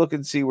just go look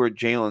and see where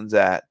Jalen's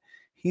at.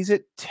 He's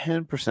at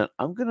 10%.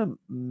 I'm gonna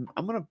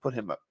put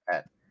him up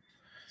at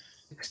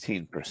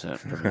 16%.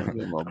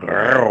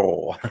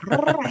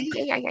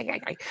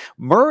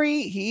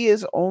 Murray, he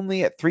is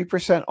only at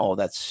 3%. Oh,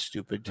 that's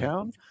stupid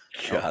town.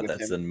 God,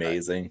 that's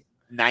amazing.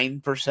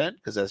 9%,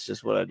 because that's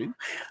just what I do.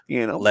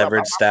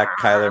 Leverage stack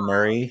Kyler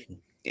Murray.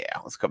 Yeah,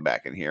 let's come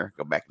back in here.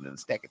 Go back into the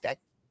stack attack.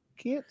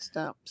 Can't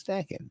stop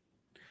stacking.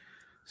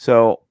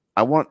 So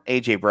I want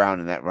AJ Brown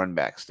in that run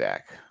back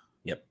stack.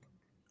 Yep.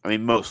 I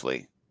mean,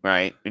 mostly,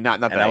 right?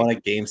 Not and I want a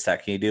game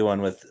stack. Can you do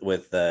one with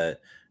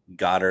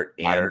Goddard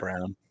and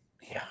Brown?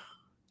 Yeah.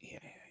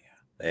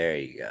 There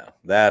you go.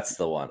 That's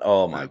the one.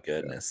 Oh my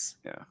goodness.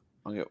 Yeah.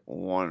 I'll get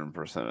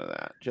 1% of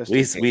that.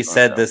 We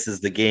said this is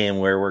the game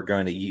where we're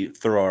going to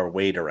throw our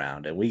weight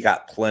around, and we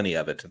got plenty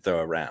of it to throw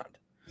around.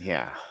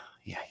 Yeah.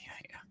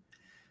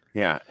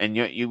 And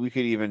we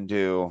could even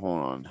do. Hold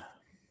on.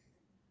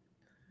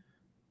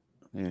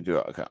 We could do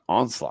an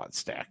onslaught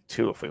stack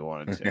too if we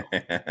wanted to.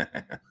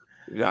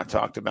 We've not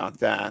talked about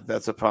that.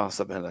 That's a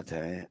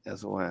possibility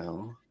as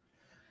well.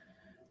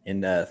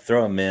 And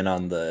throw them in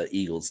on the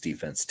Eagles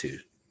defense too.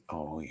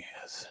 Oh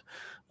yes.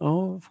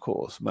 Oh, of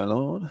course, my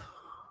lord.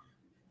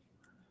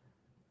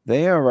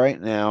 They are right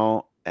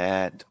now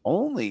at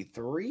only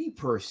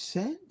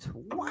 3%.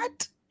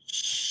 What?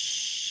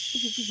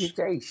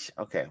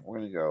 Okay, we're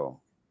gonna go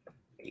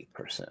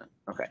 8%.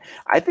 Okay,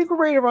 I think we're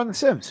ready to run the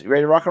Sims. You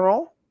ready to rock and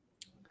roll?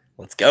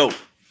 Let's go. All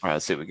right,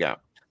 let's see what we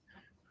got.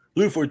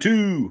 Blue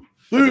 42.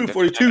 Blue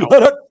 42.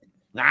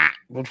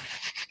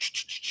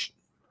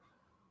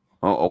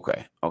 Oh,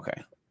 okay.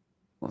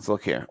 Let's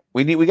look here.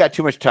 We got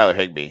too much Tyler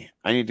Higbee.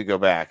 I need to go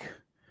back.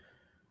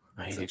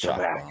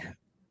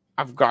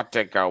 I've got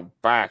to go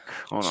back.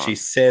 Hold on. She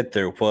said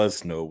there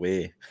was no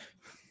way.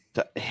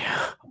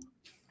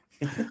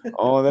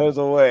 Oh, there's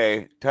a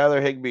way.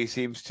 Tyler Higbee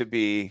seems to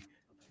be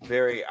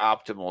very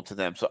optimal to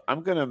them. So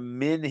I'm gonna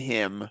min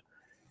him.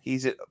 I'm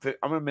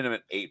gonna min him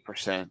at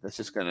 8%.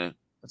 That's gonna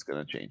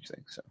change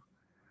things. So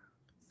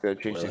gonna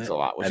change things a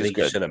lot. Which I think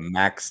you should have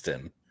maxed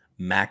him.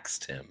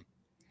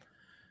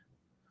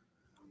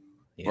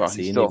 Yeah, well,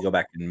 so you need to go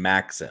back and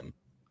max him.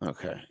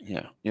 Okay.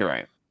 Yeah, you're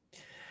right.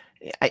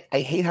 I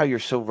hate how you're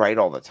so right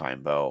all the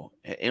time, Bo.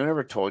 Anyone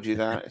ever told you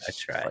that?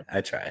 I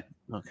try.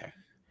 Okay.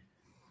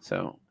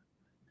 So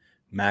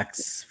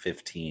max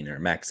 15 or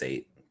max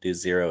 8. Do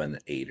 0 and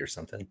 8 or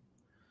something.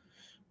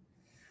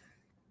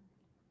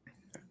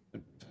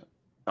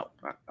 No.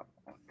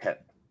 Okay.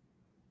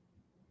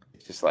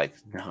 It's just like,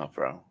 no,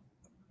 bro.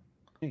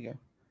 There you go.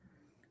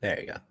 There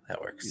you go.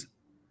 That works.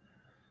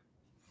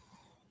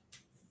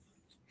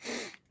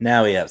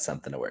 Now we have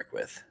something to work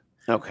with.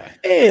 Okay.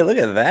 Hey, look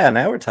at that.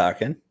 Now we're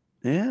talking.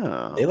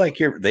 Yeah. They like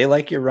your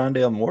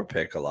Rondale Moore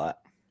pick a lot.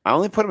 I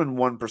only put him in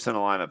 1% of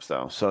lineups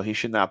though, so he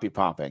should not be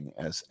popping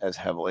as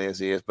heavily as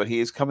he is. But he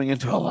is coming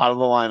into a lot of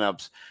the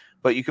lineups.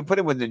 But you can put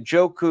him with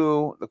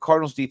Njoku, the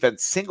Cardinals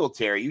defense,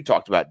 Singletary. You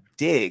talked about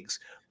Diggs,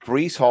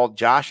 Brees Hall,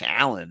 Josh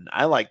Allen.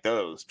 I like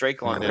those.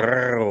 Drake London.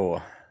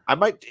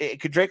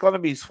 Could Drake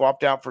London be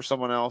swapped out for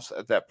someone else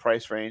at that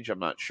price range? I'm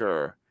not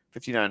sure.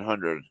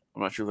 5,900.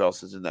 I'm not sure who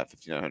else is in that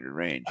 5,900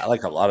 range. I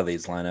like a lot of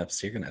these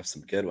lineups. You're gonna have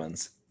some good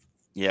ones.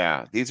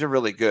 Yeah, these are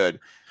really good.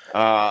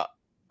 I'm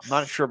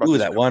not sure about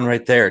that one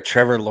right there.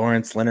 Trevor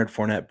Lawrence, Leonard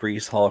Fournette,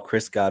 Brees Hall,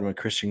 Chris Godwin,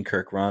 Christian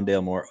Kirk,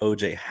 Rondale Moore,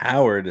 OJ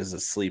Howard is a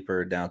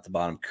sleeper down at the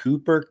bottom.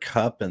 Cooper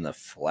Kupp in the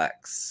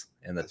flex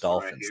in the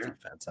Dolphins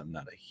defense. I'm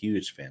not a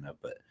huge fan of,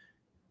 but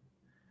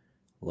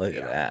look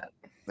at that.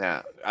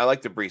 Yeah, I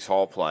like the Brees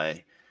Hall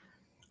play.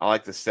 I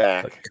like the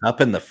stack.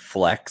 Kupp in the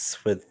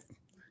flex with.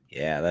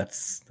 Yeah,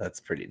 that's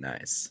pretty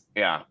nice.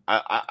 Yeah,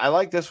 I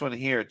like this one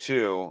here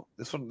too.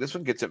 This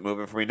one gets it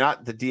moving for me.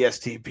 Not the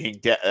DST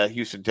being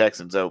Houston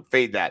Texans, so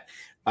fade that.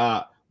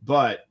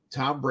 But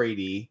Tom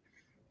Brady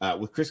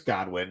with Chris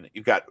Godwin.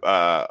 You've got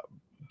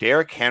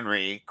Derrick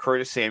Henry,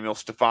 Curtis Samuel,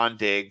 Stephon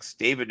Diggs,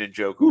 David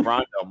Njoku,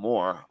 Rondale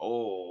Moore.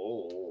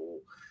 Oh,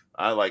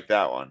 I like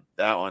that one.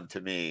 That one to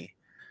me,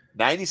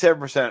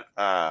 97%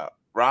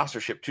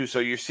 rostership too. So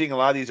you're seeing a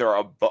lot of these are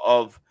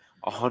above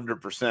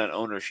 100%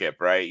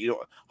 ownership, right? You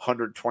don't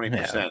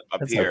 120%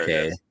 up here.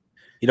 Okay.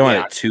 You don't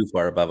want it too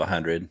far above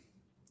 100.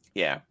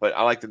 Yeah, but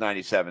I like the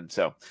 97.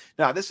 So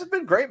now this has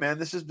been great, man.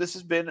 This has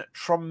been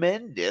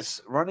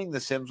tremendous running the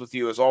Sims with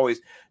you as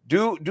always.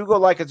 Do go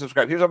like and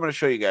subscribe. Here's what I'm going to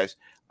show you guys.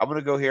 I'm going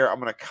to go here. I'm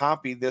going to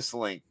copy this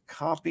link.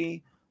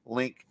 Copy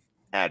link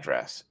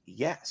address.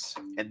 Yes,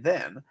 and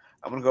then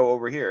I'm going to go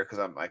over here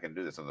because I can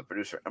do this on the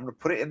producer. I'm going to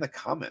put it in the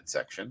comment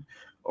section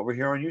over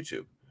here on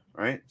YouTube.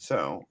 All right.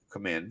 So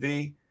Command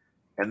V.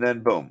 And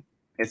then boom,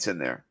 it's in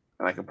there,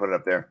 and I can put it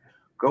up there.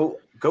 Go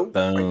boom.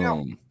 Right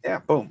now. Yeah,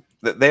 boom.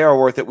 They are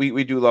worth it.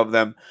 We do love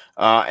them.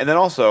 And then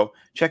also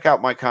check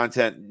out my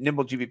content.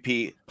 Nimble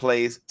GPP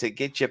plays to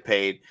get you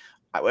paid.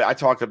 I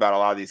talked about a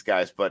lot of these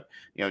guys, but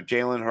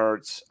Jalen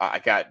Hurts. I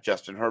got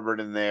Justin Herbert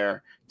in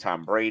there.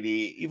 Tom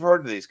Brady. You've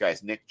heard of these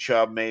guys. Nick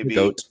Chubb, maybe.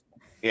 Goat.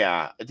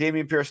 Yeah,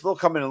 Damian Pierce. They'll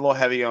come in a little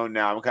heavy owned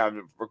now. I'm kind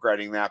of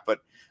regretting that, but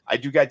I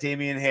do got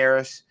Damian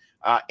Harris.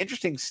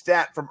 Interesting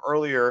stat from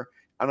earlier.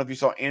 I don't know if you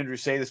saw Andrew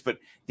say this, but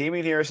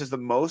Damian Harris has the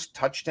most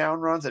touchdown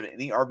runs of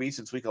any RB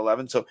since week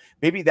 11. So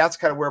maybe that's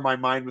kind of where my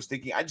mind was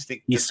thinking. I just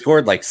think he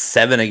scored like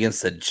 7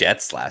 against the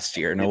Jets last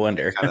year. No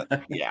wonder.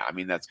 Yeah, I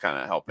mean, that's kind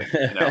of helping.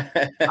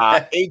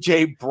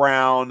 AJ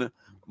Brown,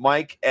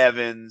 Mike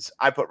Evans.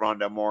 I put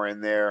Rondale Moore in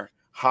there.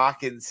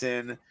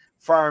 Hawkinson,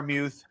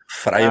 Freiermuth.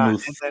 And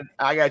then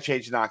I got to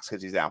change Knox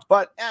because he's out.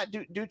 But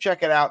do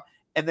check it out.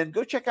 And then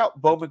go check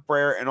out Bo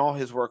McBrayer and all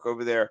his work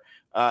over there.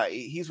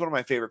 He's one of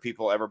my favorite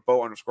people ever.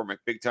 Bo_Mc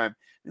big time.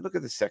 I mean, look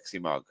at the sexy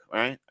mug,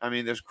 right? I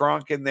mean, there's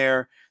Gronk in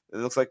there. It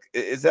looks like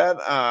is that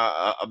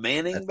a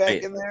Manning in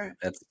there?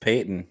 That's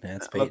Peyton.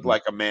 That's Peyton. Looked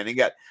like a Manning.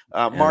 You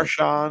got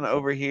Marshawn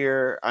over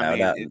here. And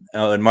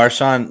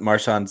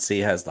Marshawn C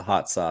has the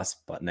hot sauce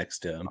but next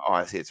to him. Oh,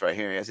 I see. It's right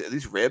here. Are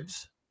these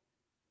ribs?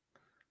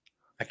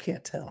 I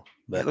can't tell.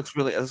 But it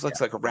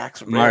looks like a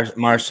rack of ribs.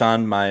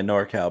 Marshawn, my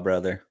NorCal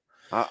brother.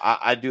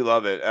 I do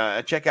love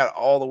it. Check out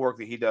all the work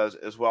that he does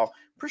as well.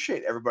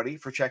 Appreciate everybody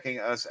for checking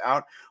us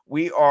out.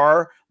 We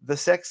are the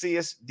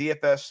sexiest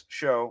DFS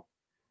show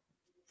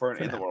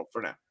in the world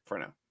for now.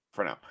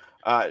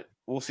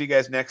 We'll see you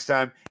guys next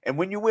time. And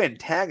when you win,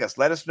 tag us.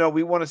 Let us know.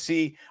 We want to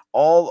see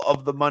all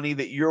of the money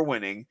that you're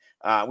winning.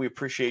 We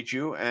appreciate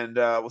you, and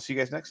we'll see you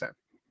guys next time.